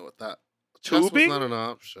 I don't know what that. Chess was Tubing? not an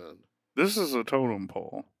option. This is a totem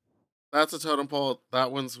pole. That's a totem pole.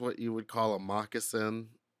 That one's what you would call a moccasin.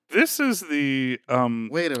 This is the Wait a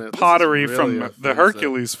minute. this is pottery really from the offensive.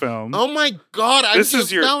 Hercules film. Oh my god, I'm This is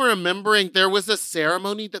just your- now remembering there was a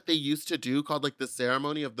ceremony that they used to do called like the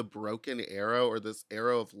ceremony of the broken arrow or this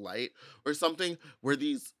arrow of light or something where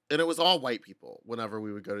and it was all white people whenever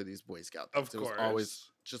we would go to these Boy Scout things. Of It was course. always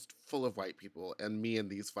just full of white people and me and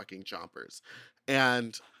these fucking chompers.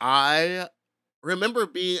 And I remember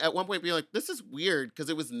at one point being like, this is weird because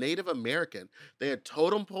it was Native American. They had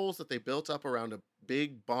totem poles that they built up around a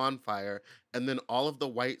big bonfire, and then all of the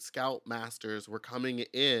white scout masters were coming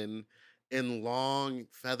in long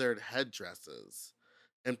feathered headdresses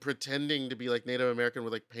and pretending to be like Native American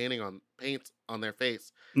with like paint on their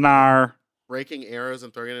face, Nar. breaking arrows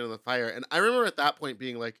and throwing it into the fire. And I remember at that point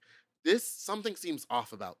being like, something seems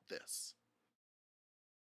off about this.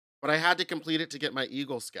 But I had to complete it to get my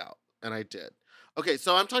Eagle Scout, and I did. Okay,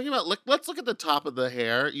 so I'm talking about, let's look at the top of the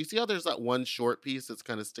hair. You see how there's that one short piece that's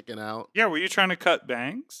kind of sticking out? Yeah, were you trying to cut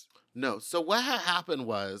bangs? No. So what happened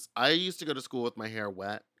was I used to go to school with my hair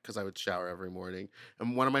wet because I would shower every morning.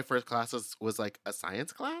 And one of my first classes was like a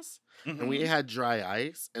science class. And we Mhm. had dry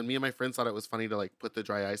ice. And me and my friends thought it was funny to like put the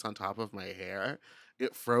dry ice on top of my hair.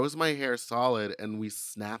 It froze my hair solid and we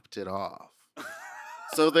snapped it off.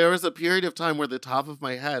 So there was a period of time where the top of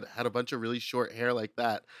my head had a bunch of really short hair like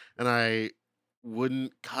that. And I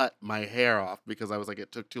wouldn't cut my hair off because I was like,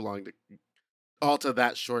 it took too long to alter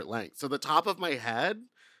that short length. So the top of my head,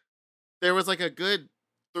 there was like a good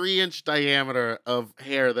 3-inch diameter of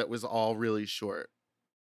hair that was all really short.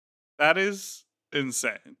 That is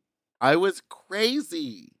insane. I was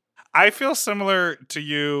crazy. I feel similar to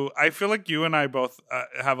you. I feel like you and I both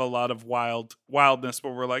have a lot of wildness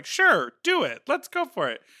where we're like, sure, do it. Let's go for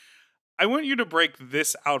it. I want you to break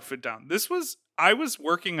this outfit down. I was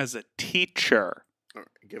working as a teacher All right,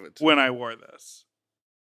 give it to when me. I wore this.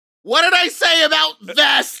 What did I say about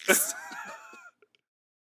vests?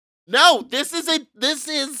 No, it's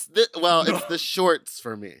the shorts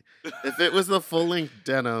for me. If it was the full length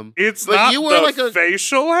denim, It's But not you were the like a-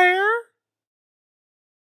 facial hair.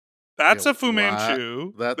 That's Yeah, a Fu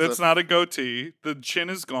Manchu. That's That's a- not a goatee. The chin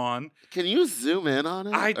is gone. can you zoom in on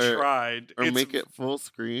it? I Or- tried. Or It's- make it full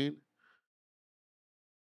screen?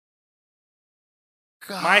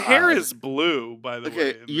 My hair God. is blue, by the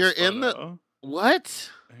Okay, way. you're this in the- photo. What?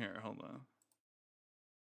 Here, hold on.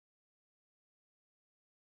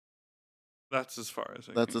 That's as far as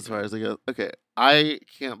I That's can as far go. as I go. Okay, I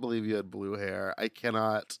can't believe you had blue hair. I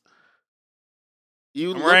cannot.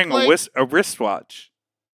 You I'm look wearing like, a wristwatch,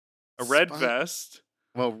 a red Spike. vest.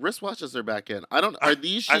 Well, wristwatches are back in. I don't. I- Are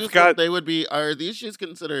these I've shoes? got- They would be. Are these shoes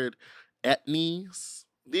considered etnies?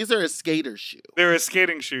 These are a skater shoe. They're a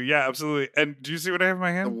skating shoe. Yeah, absolutely. And do you see what I have in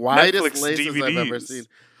my hand? The widest Netflix laces I've ever DVDs. seen.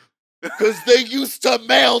 Because they used to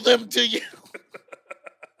mail them to you.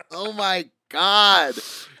 Oh my god!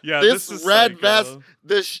 Yeah, This is red psycho.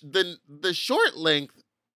 vest, the short length.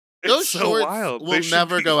 Those It's so shorts wild. will They should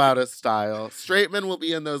never be- go out of style. Straight men will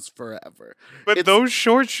be in those forever. But it's- those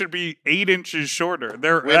shorts should be 8 inches shorter.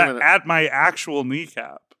 They're Wait a minute. at my actual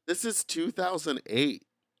kneecap. This is 2008.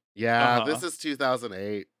 Yeah, Uh-huh. this is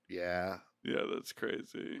 2008. Yeah. Yeah, that's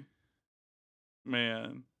crazy.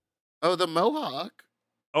 Man. Oh, the mohawk.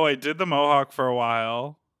 Oh, I did the mohawk for a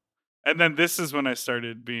while. And then this is when I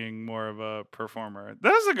started being more of a performer.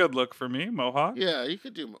 That was a good look for me, mohawk. Yeah, you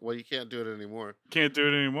could do. Well, you can't do it anymore. Can't do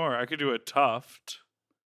it anymore. I could do a tuft.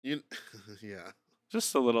 You. Yeah.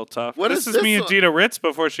 Just a little tuft. What This is is me this and Dita Ritz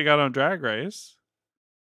before she got on Drag Race.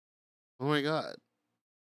 Oh my god.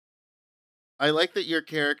 I like that your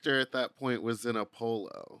character at that point was in a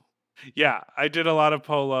polo. Yeah, I did a lot of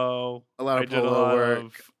polo. A lot I of did a polo lot work.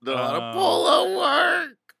 of, Did a lot of um, polo work.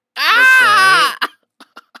 right. Ah!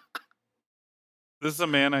 This is a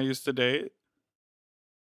man I used to date.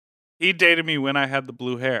 He dated me when I had the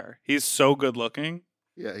blue hair. He's so good looking.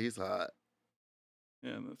 Yeah, he's hot.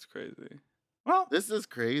 Yeah, that's crazy. Well, This is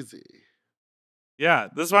crazy. yeah,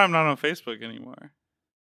 this is why I'm not on Facebook anymore.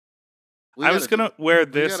 We I was gotta gonna wear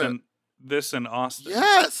this gotta- and this in Austin.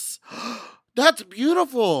 Yes, that's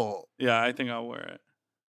beautiful. Yeah, I think I'll wear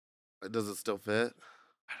it. Does it still fit?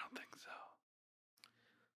 I don't think so.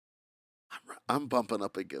 I'm bumping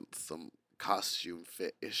up against some costume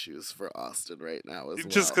fit issues for Austin right now as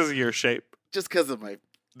Just well. because of your shape. Just because of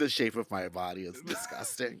the shape of my body is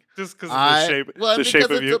disgusting. Just because of the shape. Well, the shape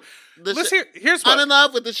because of you. Here's I'm what. in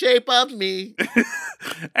love with the shape of me.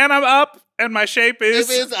 And I'm up, and my shape It is.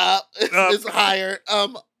 is up. up. It's higher.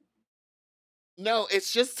 No,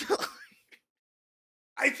 it's just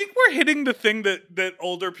I think we're hitting the thing that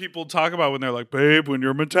older people talk about when they're like, babe, when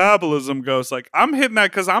your metabolism goes. Like, I'm hitting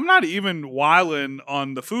that because I'm not even wilding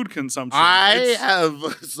on the food consumption. I It's-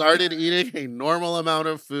 have started eating a normal amount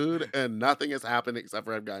of food and nothing has happened except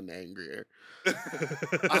for I've gotten angrier.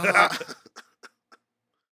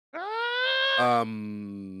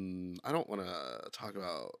 I don't want to talk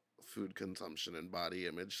about food consumption and body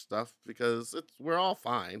image stuff because we're all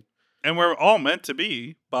fine. And we're all meant to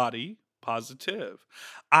be body positive.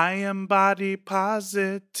 I am body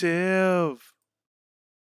positive.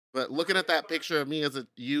 But looking at that picture of me as a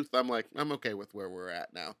youth, I'm like, I'm okay with where we're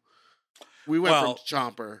at now. We went Well, from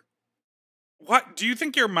Chomper. What do you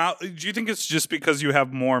think your mouth? Do you think it's just because you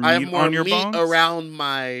have more meat I have more on your meat bones? around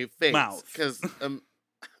my face, Mouth.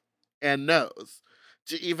 and nose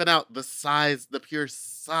to even out the pure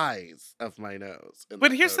size of my nose. in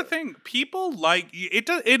But the here's the photo. thing: people like it.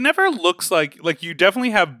 It never looks like you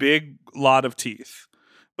definitely have big lot of teeth,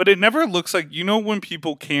 But it never looks like, you know, when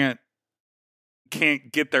people can't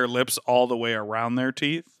get their lips all the way around their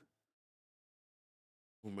teeth.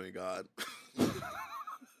 Oh my God.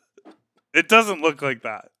 It doesn't look like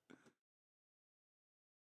that.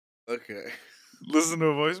 Okay. Listen to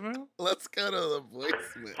a voicemail. Let's go to the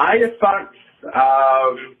voicemail. Hi, you fucks.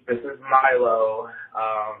 This is Milo.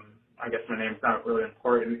 I guess my name's not really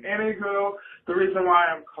important. Anywho, the reason why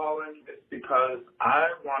I'm calling is because I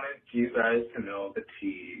wanted you guys to know the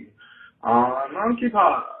tea on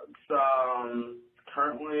monkeypox.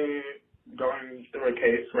 Currently going through a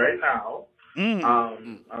case right now.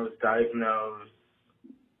 I was diagnosed,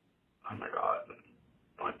 oh my God,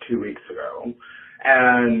 like 2 weeks ago.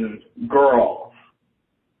 And girl,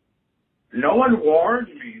 no one warned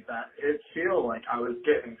me that it feel like I was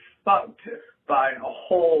getting fucked by a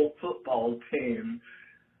whole football team.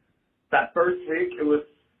 That first week, it was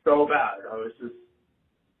so bad. I was just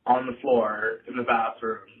on the floor in the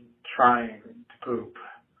bathroom trying to poop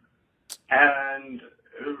and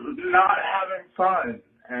not having fun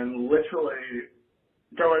and literally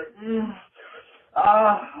going,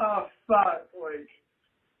 fuck, like,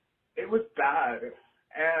 it was bad.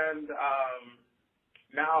 And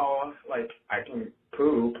now, like, I can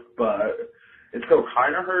poop, but it still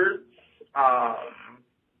kind of hurts.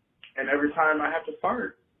 And every time I have to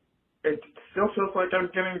fart, it still feels like I'm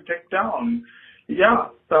getting dicked down. Yeah,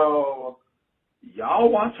 so y'all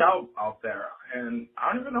watch out there. And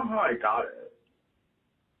I don't even know how I got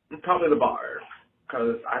it. Probably the bar,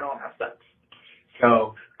 because I don't have sex.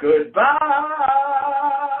 So, goodbye!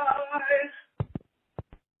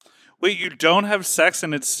 Wait, you don't have sex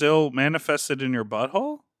and it's still manifested in your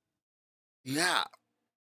butthole? Yeah.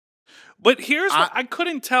 But here's what I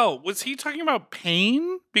couldn't tell. Was he talking about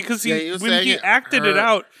pain? Because he was when saying he it acted it hurt.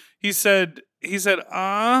 out, he said,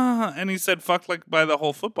 and he said, fuck, like by the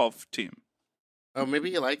whole football team. Oh,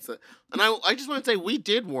 maybe he likes it. And I just want to say, we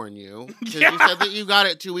did warn you. 'Cause Yeah. You said that you got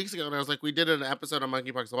it 2 weeks ago. And I was like, we did an episode on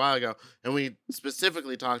monkeypox a while ago. And we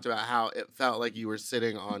specifically talked about how it felt like you were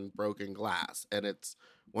sitting on broken glass. And it's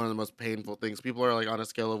one of the most painful things. People are like, on a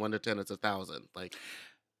scale of 1 to 10, it's 1,000. Like,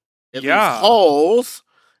 it leaves holes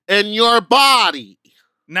in your body.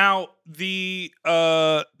 Now,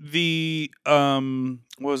 what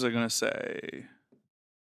was I going to say?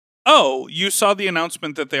 Oh, you saw the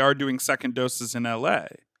announcement that they are doing second doses in LA.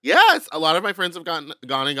 Yes, a lot of my friends have gone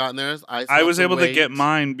and gotten theirs. I was able to get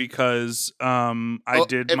mine because I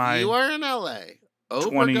did my. If you are in LA,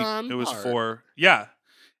 20. It was 4. Yeah,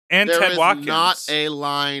 and there Ted is Watkins. Not a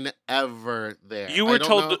line ever there. You were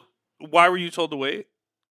told. Why were you told to wait?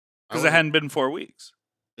 Because it hadn't been 4 weeks.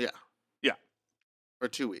 Yeah. Yeah. Or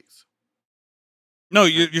 2 weeks. No,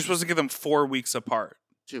 you're supposed to get them 4 weeks apart.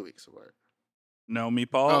 2 weeks apart. No,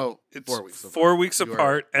 Meatball. Oh, it's 4 weeks apart. 4 weeks You are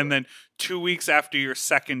apart, right. and then 2 weeks after your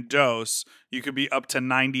second dose, you could be up to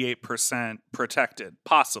 98% protected,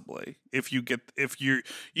 possibly, if you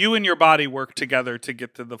and your body work together to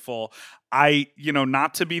get to the full.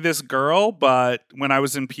 Not to be this girl, but when I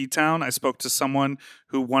was in P-Town, I spoke to someone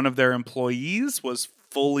who one of their employees was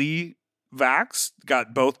fully vaxxed,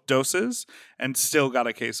 got both doses, and still got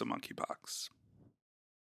a case of monkeypox.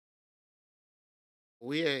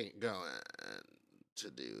 We ain't going to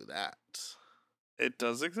do that. It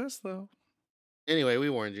does exist, though. Anyway, we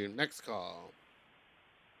warned you. Next call.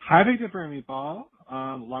 Hi, Big Dipper and Meatball.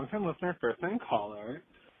 Long-time listener, first-time caller.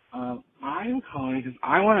 I'm calling because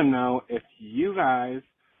I want to know if you guys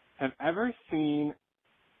have ever seen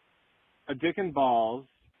a dick and balls.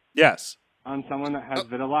 Yes. On someone that has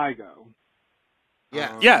vitiligo.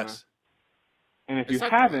 Yeah. Yes. And if you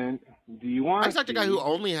haven't, do you want to? I talked to a guy who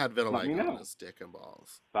only had Let me vitiligo know. on his dick and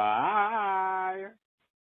balls. Bye.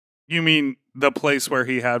 You mean the place where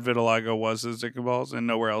he had vitiligo was his dick and balls and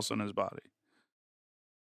nowhere else on his body?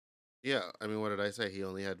 Yeah, I mean, what did I say? He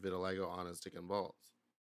only had vitiligo on his dick and balls.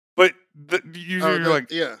 But you're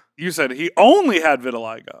yeah, you said he only had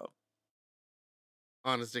vitiligo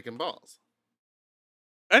on his dick and balls.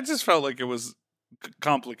 I just felt like it was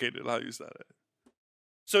complicated how you said it.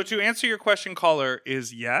 So to answer your question, caller,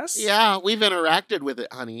 is yes. Yeah, we've interacted with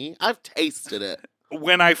it, honey. I've tasted it.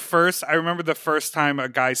 When I remember the first time a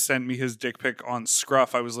guy sent me his dick pic on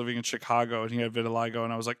Scruff. I was living in Chicago and he had vitiligo,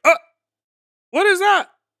 and I was like, what is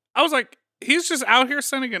that? I was like, he's just out here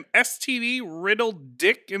sending an STD riddled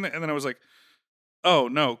dick, and then I was like, oh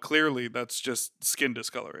no, clearly that's just skin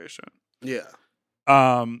discoloration. Yeah.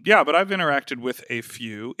 Yeah, but I've interacted with a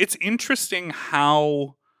few. It's interesting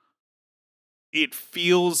how it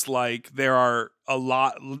feels like there are a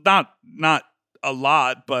lot, not a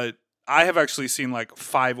lot, but I have actually seen like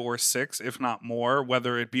 5 or 6, if not more,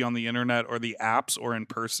 whether it be on the internet or the apps or in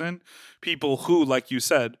person, people who, like you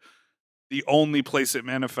said, the only place it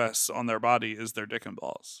manifests on their body is their dick and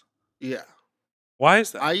balls. Yeah. Why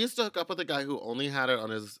is that? I used to hook up with a guy who only had it on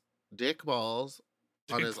his dick balls,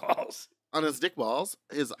 on his dick balls,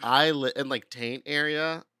 his eyelid and like taint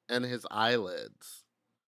area and his eyelids.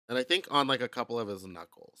 And I think on like a couple of his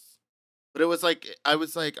knuckles. But it was like I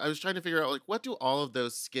was trying to figure out like what do all of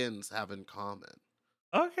those skins have in common?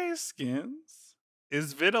 Okay, skins.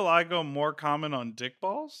 Is vitiligo more common on dick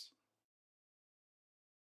balls?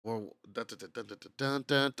 Or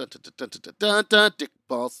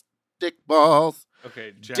dick balls.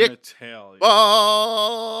 Okay, Dick genitalia.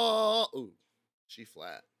 ball. Ooh, she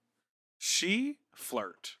flat. She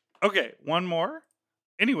flirt. Okay, one more.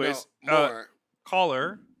 Anyways, No, more.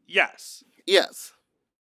 caller, yes. Yes.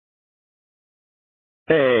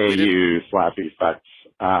 Hey, We didn't- you slappy fucks.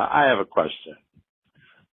 I have a question.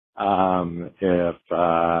 If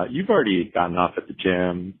you've already gotten off at the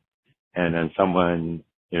gym and then someone,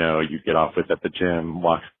 you get off with at the gym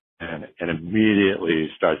walks in and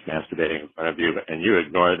immediately starts masturbating in front of you and you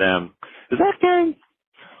ignore them, is that gay?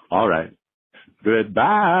 All right.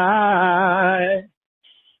 Goodbye.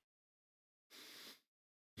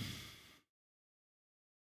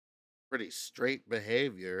 Pretty straight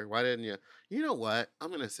behavior. Why didn't you? You know what? I'm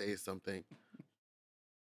going to say something.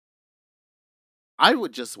 I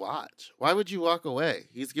would just watch. Why would you walk away?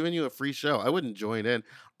 He's giving you a free show. I wouldn't join in.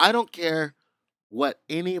 I don't care what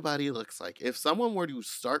anybody looks like. If someone were to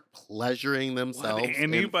start pleasuring themselves What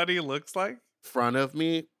anybody looks like? in front of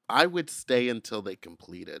me, I would stay until they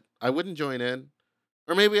completed. I wouldn't join in.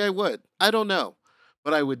 Or maybe I would. I don't know.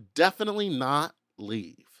 But I would definitely not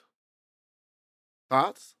leave.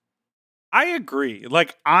 Thoughts? I agree.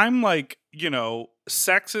 Like, I'm like,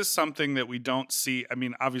 sex is something that we don't see. I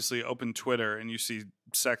mean, obviously, open Twitter and you see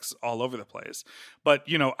sex all over the place. But,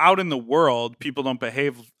 out in the world, people don't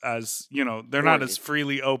behave as, they're not as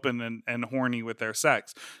freely open and horny with their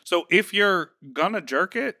sex. So if you're gonna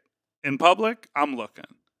jerk it in public, I'm looking.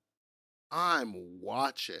 I'm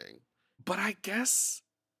watching. But I guess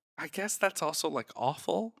that's also like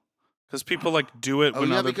awful. Because people like do it Oh when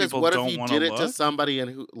yeah, other because people what if don't you want did to it look. to somebody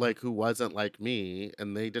and who wasn't like me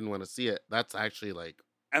and they didn't want to see it? That's actually like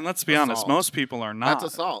And let's be honest, assault. most people are not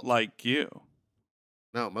That's assault. like you.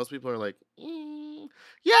 No, most people are like,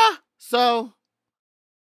 yeah. So,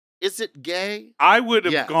 is it gay? I would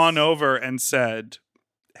have Yes. gone over and said,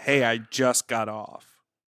 "Hey, I just got off,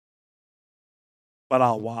 but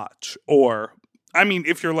I'll watch." Or, I mean,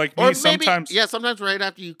 if you're like me, Or maybe, sometimes sometimes right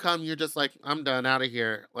after you come, you're just like, I'm done, out of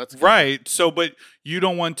here. Let's go. right. So, but you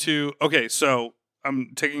don't want to. Okay, so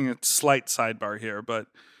I'm taking a slight sidebar here, but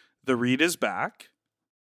the read is back.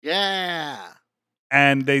 Yeah.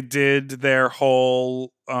 And they did their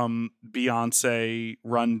whole Beyonce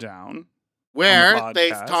rundown. Where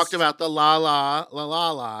they podcast. talked about the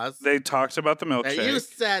la-las. They talked about the And milkshake. you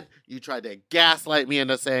said you tried to gaslight me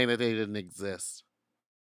into saying that they didn't exist.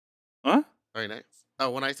 Huh? Very nice. Oh,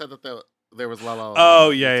 when I said that there was la la. Oh,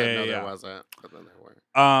 you yeah, said, yeah, no, yeah. there wasn't. But then there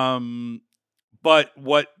were. But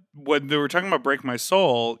when they were talking about Break My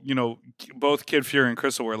Soul, both Kid Fury and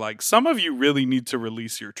Crystal were like, some of you really need to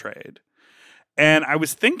release your trade. And I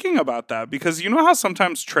was thinking about that because you know how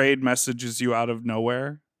sometimes trade messages you out of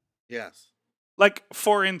nowhere? Yes. Like,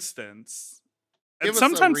 for instance, Give and us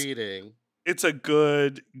sometimes a reading. it's a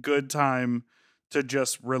good time to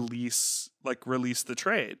just release the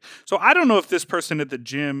trade. So I don't know if this person at the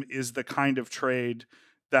gym is the kind of trade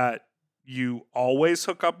that you always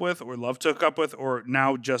hook up with or love to hook up with, or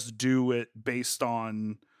now just do it based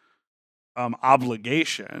on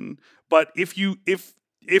obligation. But if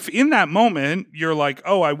in that moment you're like,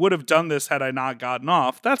 oh, I would have done this had I not gotten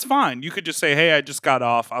off, that's fine. You could just say, hey, I just got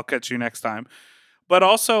off. I'll catch you next time. But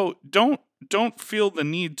also don't feel the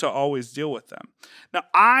need to always deal with them. Now,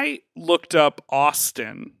 I looked up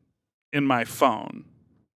Austin in my phone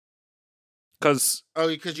because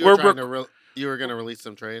You were trying you were going to release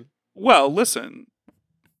some trade. well, listen,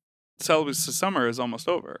 Celibacy Summer is almost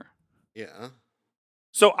over. Yeah.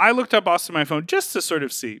 So I looked up Austin on my phone just to sort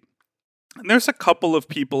of see. And there's a couple of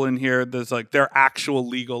people in here that's like their actual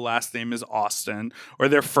legal last name is Austin or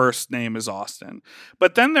their first name is Austin.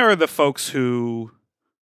 But then there are the folks who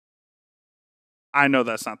I know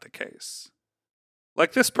that's not the case.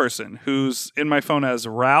 Like this person who's in my phone as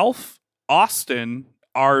Ralph Austin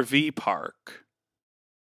RV Park.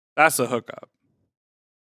 That's a hookup.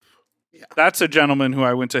 Yeah. That's a gentleman who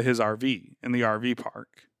I went to his RV in the RV park.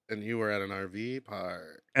 And you were at an RV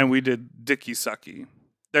park. And we did Dicky Sucky.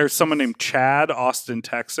 There's someone named Chad, Austin,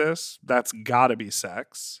 Texas. That's gotta be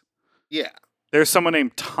sex. Yeah. There's someone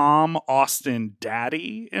named Tom Austin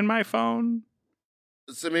Daddy in my phone.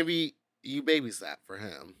 So maybe you babysat for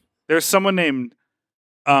him. There's someone named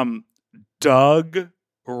Doug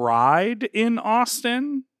Ride in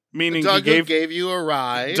Austin, meaning Doug he who gave you a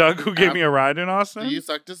ride. Doug who gave me a ride in Austin. You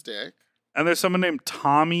sucked his dick. And there's someone named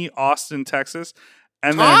Tommy Austin, Texas.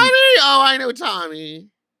 And Tommy? then Oh, I know Tommy.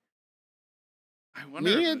 I wonder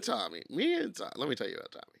Me and Tommy. Let me tell you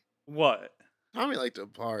about Tommy. What? Tommy liked to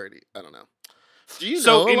party. I don't know. Do you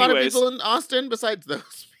So know a lot of anyways- people in Austin besides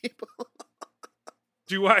those people?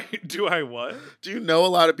 Do I what? Do you know a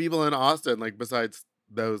lot of people in Austin, like besides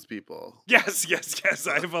those people? Yes.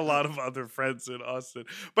 I have a lot of other friends in Austin.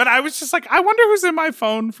 But I was just like, I wonder who's in my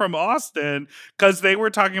phone from Austin, because they were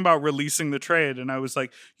talking about releasing the trade. And I was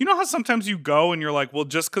like, you know how sometimes you go and you're like, well,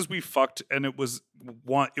 just because we fucked and it was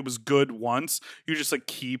good once, you just like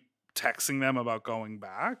keep texting them about going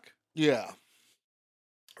back? Yeah.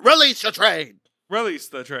 Release your trade. Release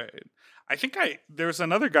the trade. I think there's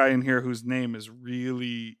another guy in here whose name is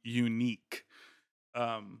really unique.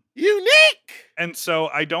 Unique. And so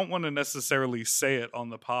I don't want to necessarily say it on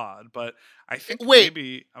the pod, but I think Wait,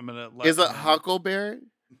 maybe I'm gonna let Is it him- Huckleberry?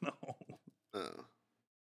 No. Oh.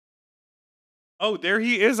 Oh, there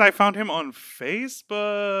he is. I found him on Facebook.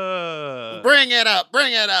 Bring it up.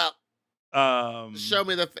 Show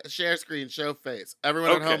me the share screen, show face.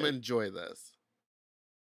 Everyone at home, Okay. enjoy this.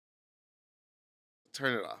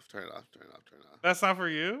 Turn it off. That's not for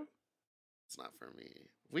you? It's not for me.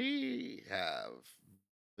 We have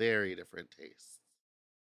very different tastes.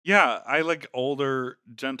 Yeah, I like older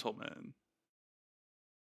gentlemen.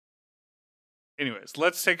 Anyways,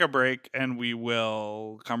 let's take a break and we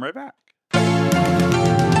will come right back.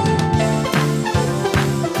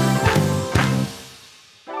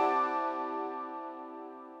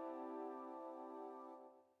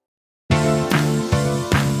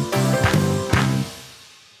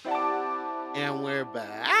 And we're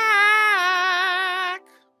back.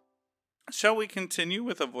 Shall we continue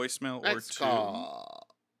with a voicemail Next or two? call.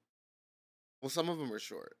 Well, some of them are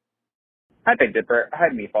short. Hi, Big Dipper. Hi,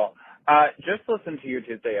 Meatball. Just listened to your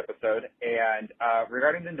Tuesday episode, and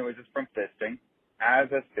regarding the noises from fisting, as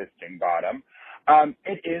a fisting bottom,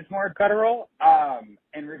 it is more guttural.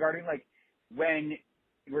 And regarding, like, when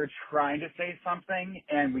we're trying to say something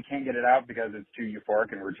and we can't get it out because it's too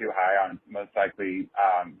euphoric and we're too high on most likely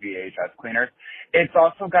VHS cleaners, it's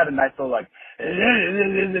also got a nice little, like,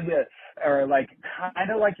 or like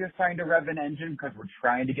kind of like you're trying to rev an engine because we're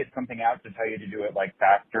trying to get something out to tell you to do it like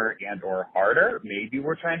faster and or harder. Maybe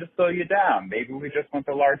we're trying to slow you down. Maybe we just want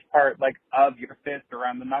the large part like of your fist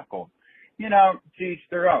around the knuckles. You know, to each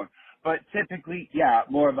their own. But typically, yeah,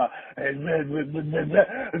 more of a and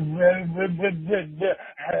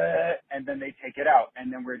then they take it out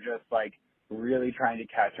and then we're just like really trying to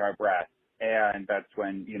catch our breath. And that's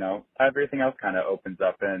when, you know, everything else kind of opens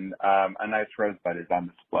up and a nice rosebud is on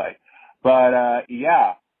display. But,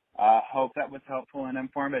 yeah, hope that was helpful and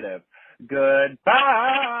informative.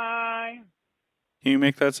 Goodbye. Can you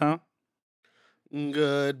make that sound?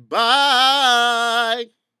 Goodbye.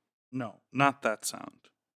 No, not that sound.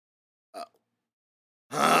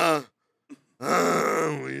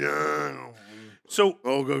 So,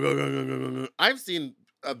 go. I've seen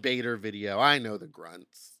a Bader video. I know the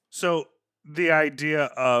grunts. So the idea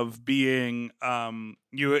of being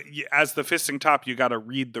you as the fisting top, you got to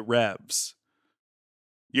read the revs.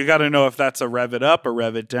 You got to know if that's a rev it up or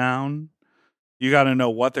rev it down. You got to know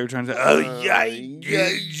what they're trying to.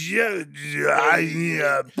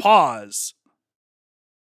 Pause.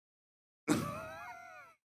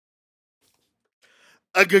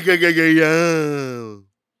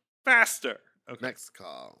 Faster. Okay. Next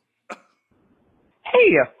call. Hey,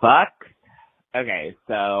 you fuck. Okay,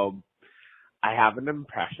 so I have an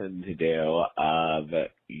impression to do of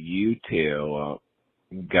you two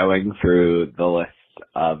going through the list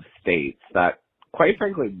of states that, quite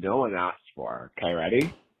frankly, no one asked for. Okay,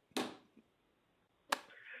 ready?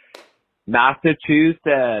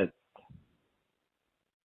 Massachusetts.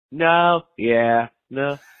 No. Yeah.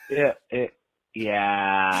 No. Yeah.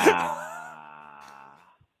 Yeah.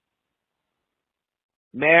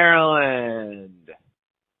 Maryland.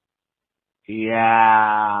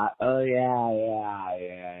 Yeah. Oh, yeah.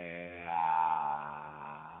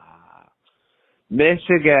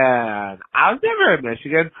 Michigan. I was never in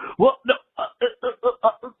Michigan. Well, no.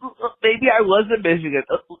 Maybe I was in Michigan.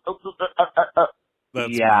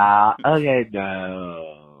 That's yeah. Okay,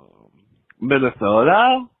 no.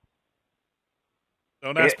 Minnesota?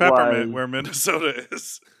 Don't ask It Peppermint was- where Minnesota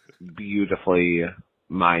is. Beautifully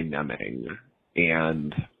mind-numbing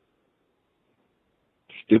and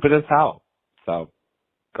stupid as hell. So,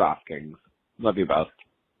 Golf Kings. Love you both.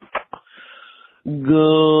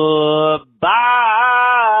 Goodbye.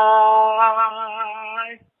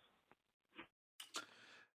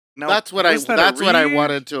 Now, That's what was that a that's what I read?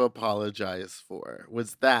 wanted to apologize for.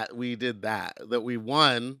 Was that we did that we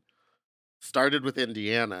won, started with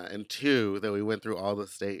Indiana, and 2 that we went through all the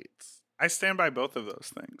states. I stand by both of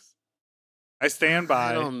those things. I stand I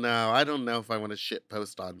by don't know. I don't know if I want to shit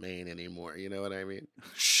post on Maine anymore. You know what I mean?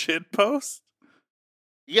 shit post.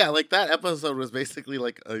 Yeah, like that episode was basically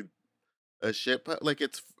like a shit like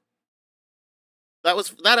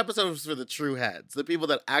that episode was for the true heads, the people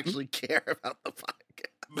that actually care about the podcast.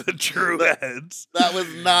 The true That- heads. That was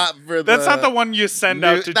not for That's not the one you send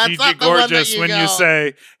out to That's Gigi not the one that Gorgeous you when go- you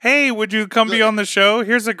say, "Hey, would you come be on the show?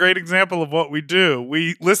 Here's a great example of what we do."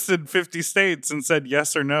 We listed 50 states and said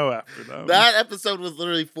yes or no after them. That episode was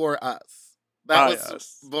literally for us. That By was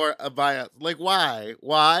us. for by us. Like why?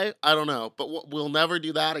 Why? I don't know. But we'll never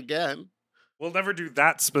do that again. We'll never do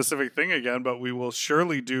that specific thing again, but we will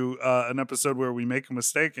surely do an episode where we make a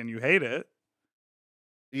mistake and you hate it.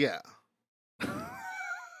 Yeah.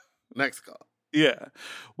 Next call. Yeah.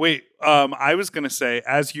 Wait, I was going to say,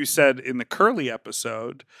 as you said in the Curly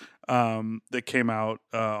episode that came out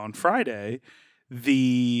on Friday,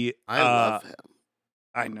 I love him.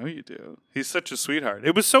 I know you do. He's such a sweetheart.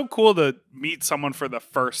 It was so cool to meet someone for the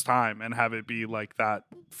first time and have it be like that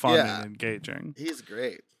fun Yeah. and engaging. He's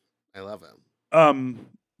great. I love him.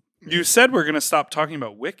 You said we're going to stop talking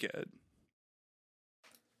about Wicked.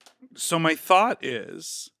 So my thought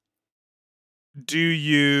is, do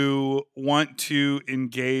you want to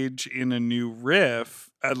engage in a new riff,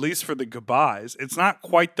 at least for the goodbyes? It's not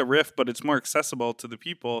quite the riff, but it's more accessible to the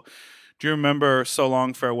people. Do you remember So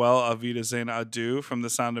Long, Farewell, Auf Wiedersehen, Adieu from The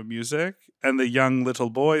Sound of Music? And the young little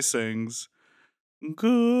boy sings,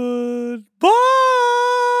 Goodbye,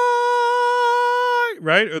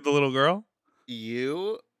 right? Or the little girl?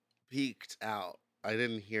 You peeked out. I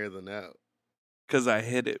didn't hear the note. Because I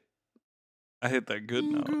hit it. I hit that good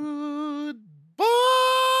note. Goodbye.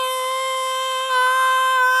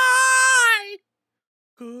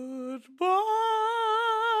 Goodbye.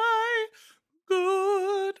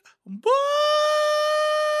 Goodbye.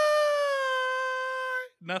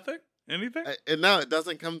 Nothing? Anything? And no, it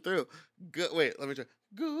doesn't come through. Wait, let me try.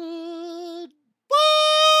 Goodbye.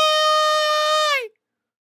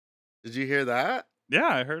 Did you hear that? Yeah,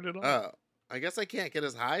 I heard it all. Oh, I guess I can't get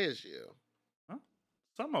as high as you.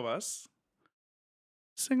 Some of us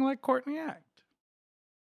sing like Courtney Act.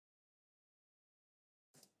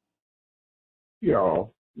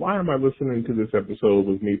 Y'all, why am I listening to this episode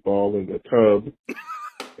with Meatball in the tub?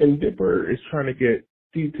 And Dipper is trying to get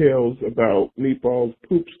details about Meatball's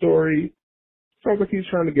poop story. Sounds like he's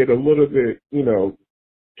trying to get a little bit,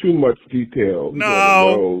 too much detail.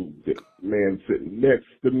 No. The man sitting next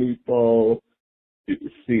to Meatball,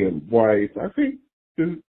 seeing white. I think,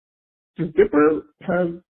 does Dipper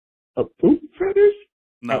have a poop fetish?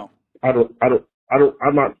 No. I'm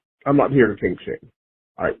not here to kink shame.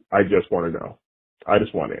 I just want to know. I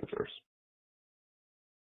just want answers.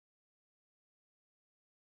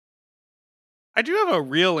 I do have a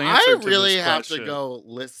real answer I to really this have to question. go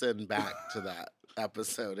listen back to that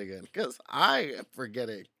episode again because I am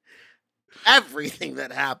forgetting everything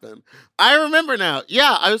that happened. I remember now.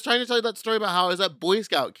 Yeah, I was trying to tell you that story about how I was at Boy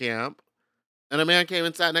Scout camp and a man came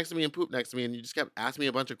and sat next to me and pooped next to me and you just kept asking me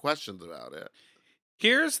a bunch of questions about it.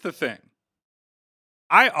 Here's the thing.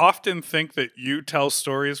 I often think that you tell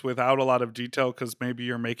stories without a lot of detail because maybe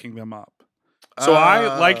you're making them up. So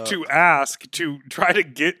I like to ask to try to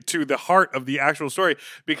get to the heart of the actual story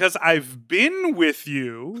because I've been with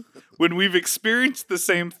you when we've experienced the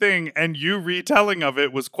same thing and you retelling of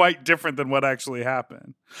it was quite different than what actually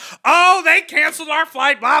happened. Oh, they canceled our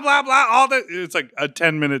flight, blah, blah, blah. All that. It's like a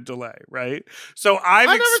 10-minute delay, right? So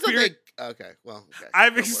I've experienced... Okay, well, okay.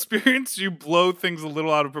 I've experienced you blow things a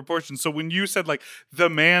little out of proportion. So when you said like the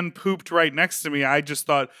man pooped right next to me, I just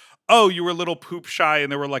thought, oh, you were a little poop shy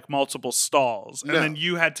and there were like multiple stalls. And then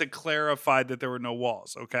you had to clarify that there were no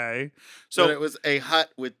walls, okay? So but it was a hut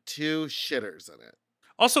with 2 shitters in it.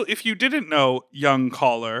 Also, if you didn't know, young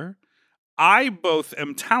caller, I both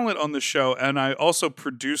am talent on the show and I also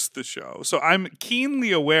produce the show. So I'm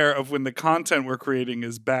keenly aware of when the content we're creating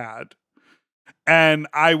is bad. And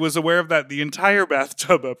I was aware of that the entire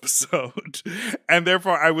bathtub episode. And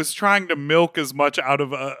therefore, I was trying to milk as much out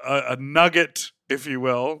of a nugget, if you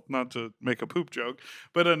will, not to make a poop joke,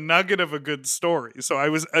 but a nugget of a good story. So I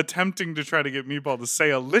was attempting to try to get Meatball to say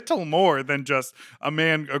a little more than just a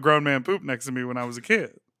grown man pooped next to me when I was a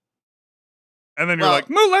kid. And then you're like,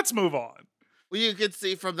 let's move on. Well, you could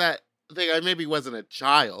see from that thing, I maybe wasn't a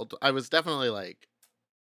child. I was definitely like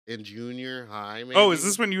in junior high, maybe. Oh, is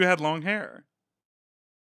this when you had long hair?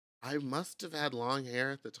 I must have had long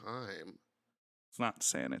hair at the time. It's not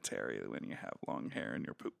sanitary when you have long hair and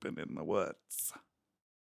you're pooping in the woods.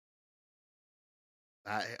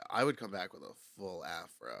 I would come back with a full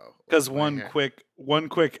afro. Because with my one hair.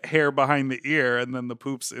 quick hair behind the ear, and then the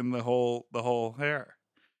poops in the whole hair.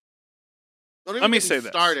 Don't even Let me get say me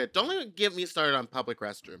this. started. Don't even get me started on public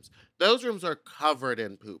restrooms. Those rooms are covered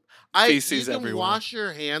in poop. Feces You can everywhere. wash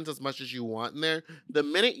your hands as much as you want in there. The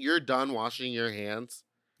minute you're done washing your hands,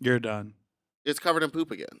 You're done. it's covered in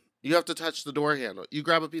poop again. You have to touch the door handle. You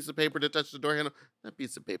grab a piece of paper to touch the door handle. That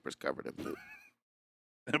piece of paper is covered in poop.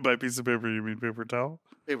 And by piece of paper, you mean paper towel?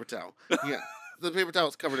 Paper towel. Yeah. The paper towel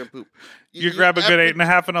is covered in poop. You grab a good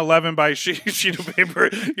 8.5 and 11 by sheet of paper.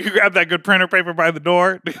 You grab that good printer paper by the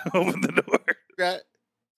door. Open the door.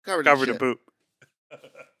 Covered in poop.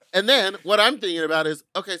 And then what I'm thinking about is,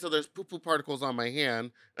 okay, so there's poo particles on my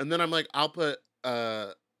hand, and then I'm like, I'll put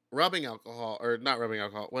rubbing alcohol, or not rubbing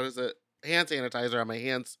alcohol, what is it? Hand sanitizer on my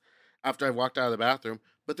hands after I've walked out of the bathroom.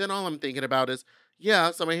 But then all I'm thinking about is,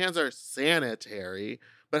 yeah, so my hands are sanitary,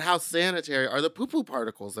 but how sanitary are the poo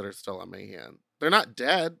particles that are still on my hand? They're not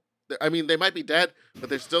dead. I mean, they might be dead, but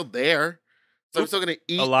they're still there. So I'm still going to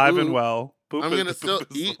eat alive poop. and well. I'm going to still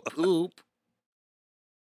eat poop.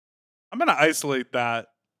 I'm going to isolate that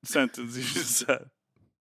sentence you just said.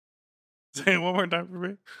 Say it one more time for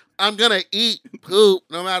me. I'm going to eat poop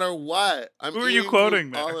no matter what. Who are you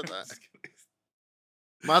quoting there? All the time.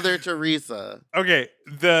 Mother Teresa. Okay,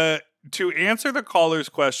 to answer the caller's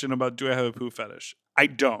question about do I have a poo fetish, I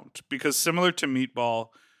don't, because similar to Meatball,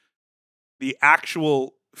 the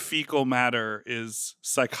actual fecal matter is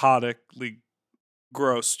psychotically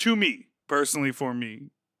gross to me, personally, for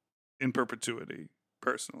me, in perpetuity,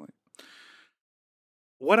 personally.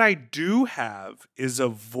 What I do have is a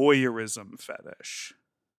voyeurism fetish.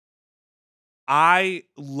 I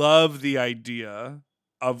love the idea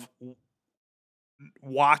of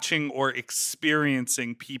watching or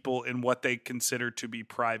experiencing people in what they consider to be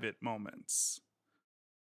private moments.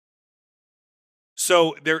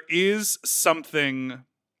 So there is something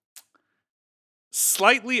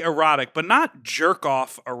slightly erotic, but not jerk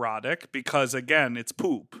off erotic, because again, it's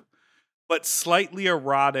poop, but slightly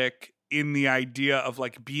erotic in the idea of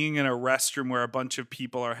like being in a restroom where a bunch of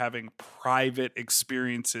people are having private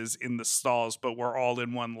experiences in the stalls, but we're all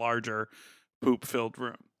in one larger poop-filled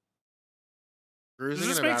room. Cruising Does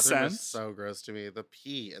this in a make bathroom sense? is so gross to me. The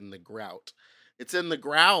pee and the grout. It's in the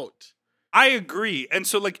grout. I agree. And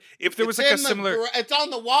so like if there was like a similar it's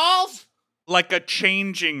on the walls. like a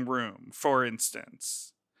changing room, for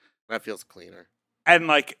instance. That feels cleaner. And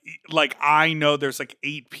like I know there's like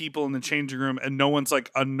 8 people in the changing room and no one's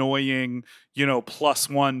like annoying,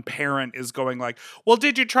 +1 parent is going like, well,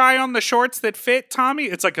 did you try on the shorts that fit, Tommy?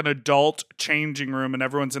 It's like an adult changing room and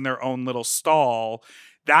everyone's in their own little stall.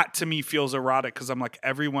 That to me feels erotic because I'm like,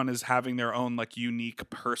 everyone is having their own like unique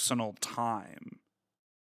personal time.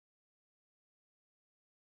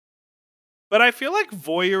 But I feel like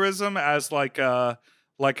voyeurism as like a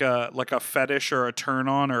fetish or a turn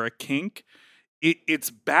on or a kink, it's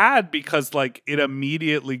bad because like it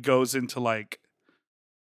immediately goes into like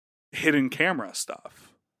hidden camera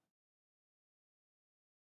stuff,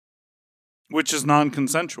 which is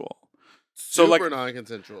non-consensual. So Super like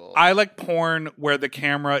non-consensual. I like porn where the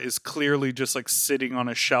camera is clearly just like sitting on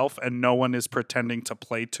a shelf and no one is pretending to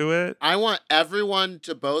play to it. I want everyone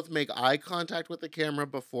to both make eye contact with the camera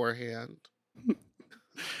beforehand.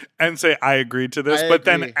 And say I agreed to this,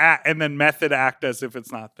 then method act as if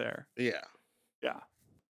it's not there. Yeah. Yeah.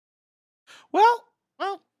 Well,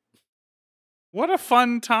 what a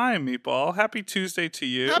fun time, Meatball. Happy Tuesday to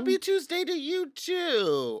you. Happy Tuesday to you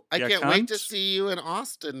too. I Ya can't wait to cunt. see you in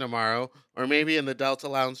Austin tomorrow, or maybe in the Delta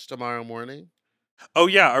Lounge tomorrow morning. Oh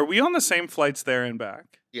yeah, are we on the same flights there and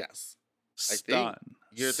back? Yes. Stun.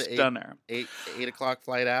 You're at the Stunner. 8 o'clock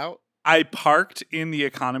flight out. I parked in the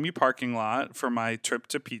economy parking lot for my trip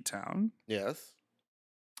to P-Town. Yes.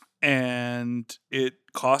 And it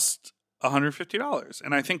cost $150.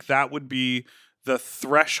 And I think that would be the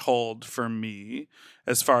threshold for me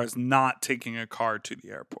as far as not taking a car to the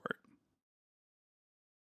airport.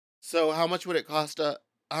 So how much would it cost?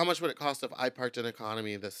 How much would it cost if I parked in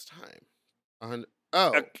economy this time?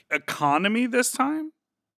 Economy this time?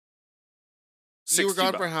 You were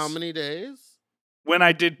gone for $60. how many days? When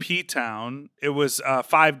I did P-Town, it was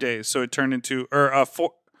 5 days. So it turned into,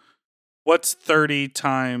 what's 30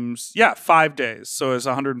 times? Yeah, 5 days. So it's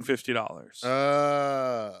 $150.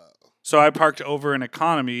 So I parked over in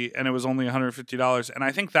economy and it was only $150. And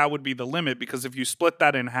I think that would be the limit because if you split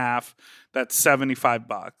that in half, that's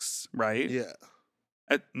 $75, right? Yeah.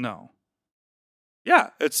 No. Yeah,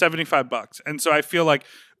 it's $75. And so I feel like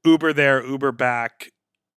Uber there, Uber back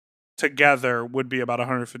together would be about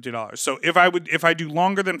 $150. So if I do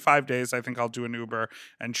longer than 5 days, I think I'll do an Uber,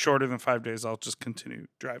 and shorter than 5 days, I'll just continue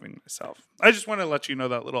driving myself. I just want to let you know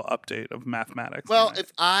that little update of mathematics. Well,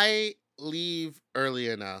 if I leave early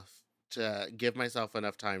enough to give myself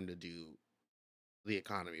enough time to do the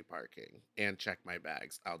economy parking and check my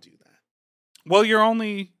bags, I'll do that. Well,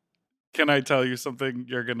 can I tell you something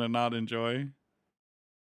you're going to not enjoy?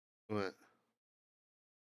 What?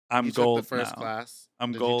 I'm you gold took the first now. class?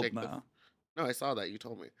 I'm gold now. No, I saw that. You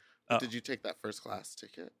told me. Oh. Did you take that first class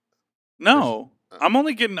ticket? No. I'm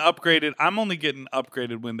only getting upgraded. I'm only getting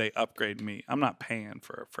upgraded when they upgrade me. I'm not paying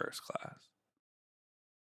for a first class.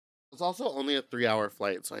 It's also only a 3-hour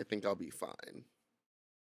flight, so I think I'll be fine.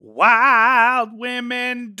 Wild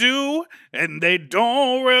women do, and they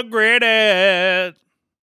don't regret it.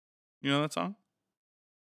 You know that song?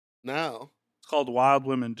 No. It's called Wild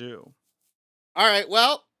Women Do. All right,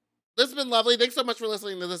 well, this has been lovely. Thanks so much for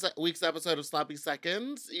listening to this week's episode of Sloppy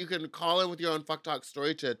Seconds. You can call in with your own Fuck Talk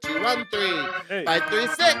story to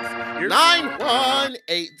 213-536-9180.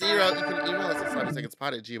 You can email us at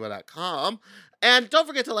sloppysecondspod@gmail.com. And don't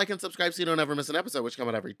forget to like and subscribe so you don't ever miss an episode, which come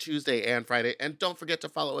out every Tuesday and Friday. And don't forget to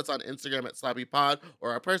follow us on Instagram at SloppyPod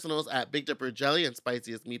or our personals at Big Dipper Jelly and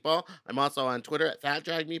Spiciest Meatball. I'm also on Twitter at Fat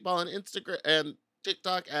Drag Meatball and Instagram and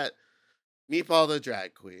TikTok at Meatball the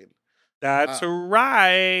Drag Queen. That's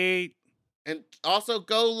right. And also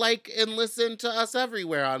go like and listen to us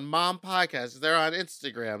everywhere on Mom Podcasts. They're on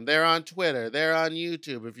Instagram. They're on Twitter. They're on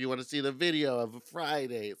YouTube if you want to see the video of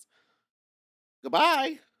Fridays.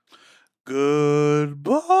 Goodbye.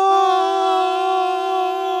 Goodbye.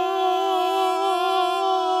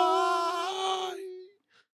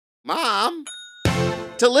 Mom.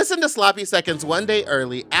 To listen to Sloppy Seconds one day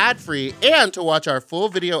early, ad-free, and to watch our full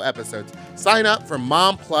video episodes, sign up for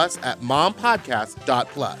Mom Plus at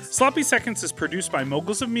mompodcast.plus. Sloppy Seconds is produced by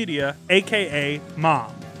Moguls of Media, a.k.a.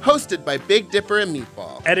 Mom. Hosted by Big Dipper and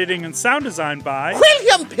Meatball. Editing and sound design by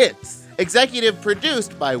William Pitts. Executive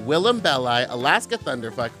produced by Willem Belli, Alaska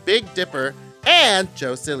Thunderfuck, Big Dipper, and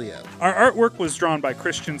Joe Cilio. Our artwork was drawn by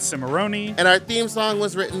Christian Cimarroni. And our theme song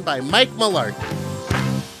was written by Mike Malarkey.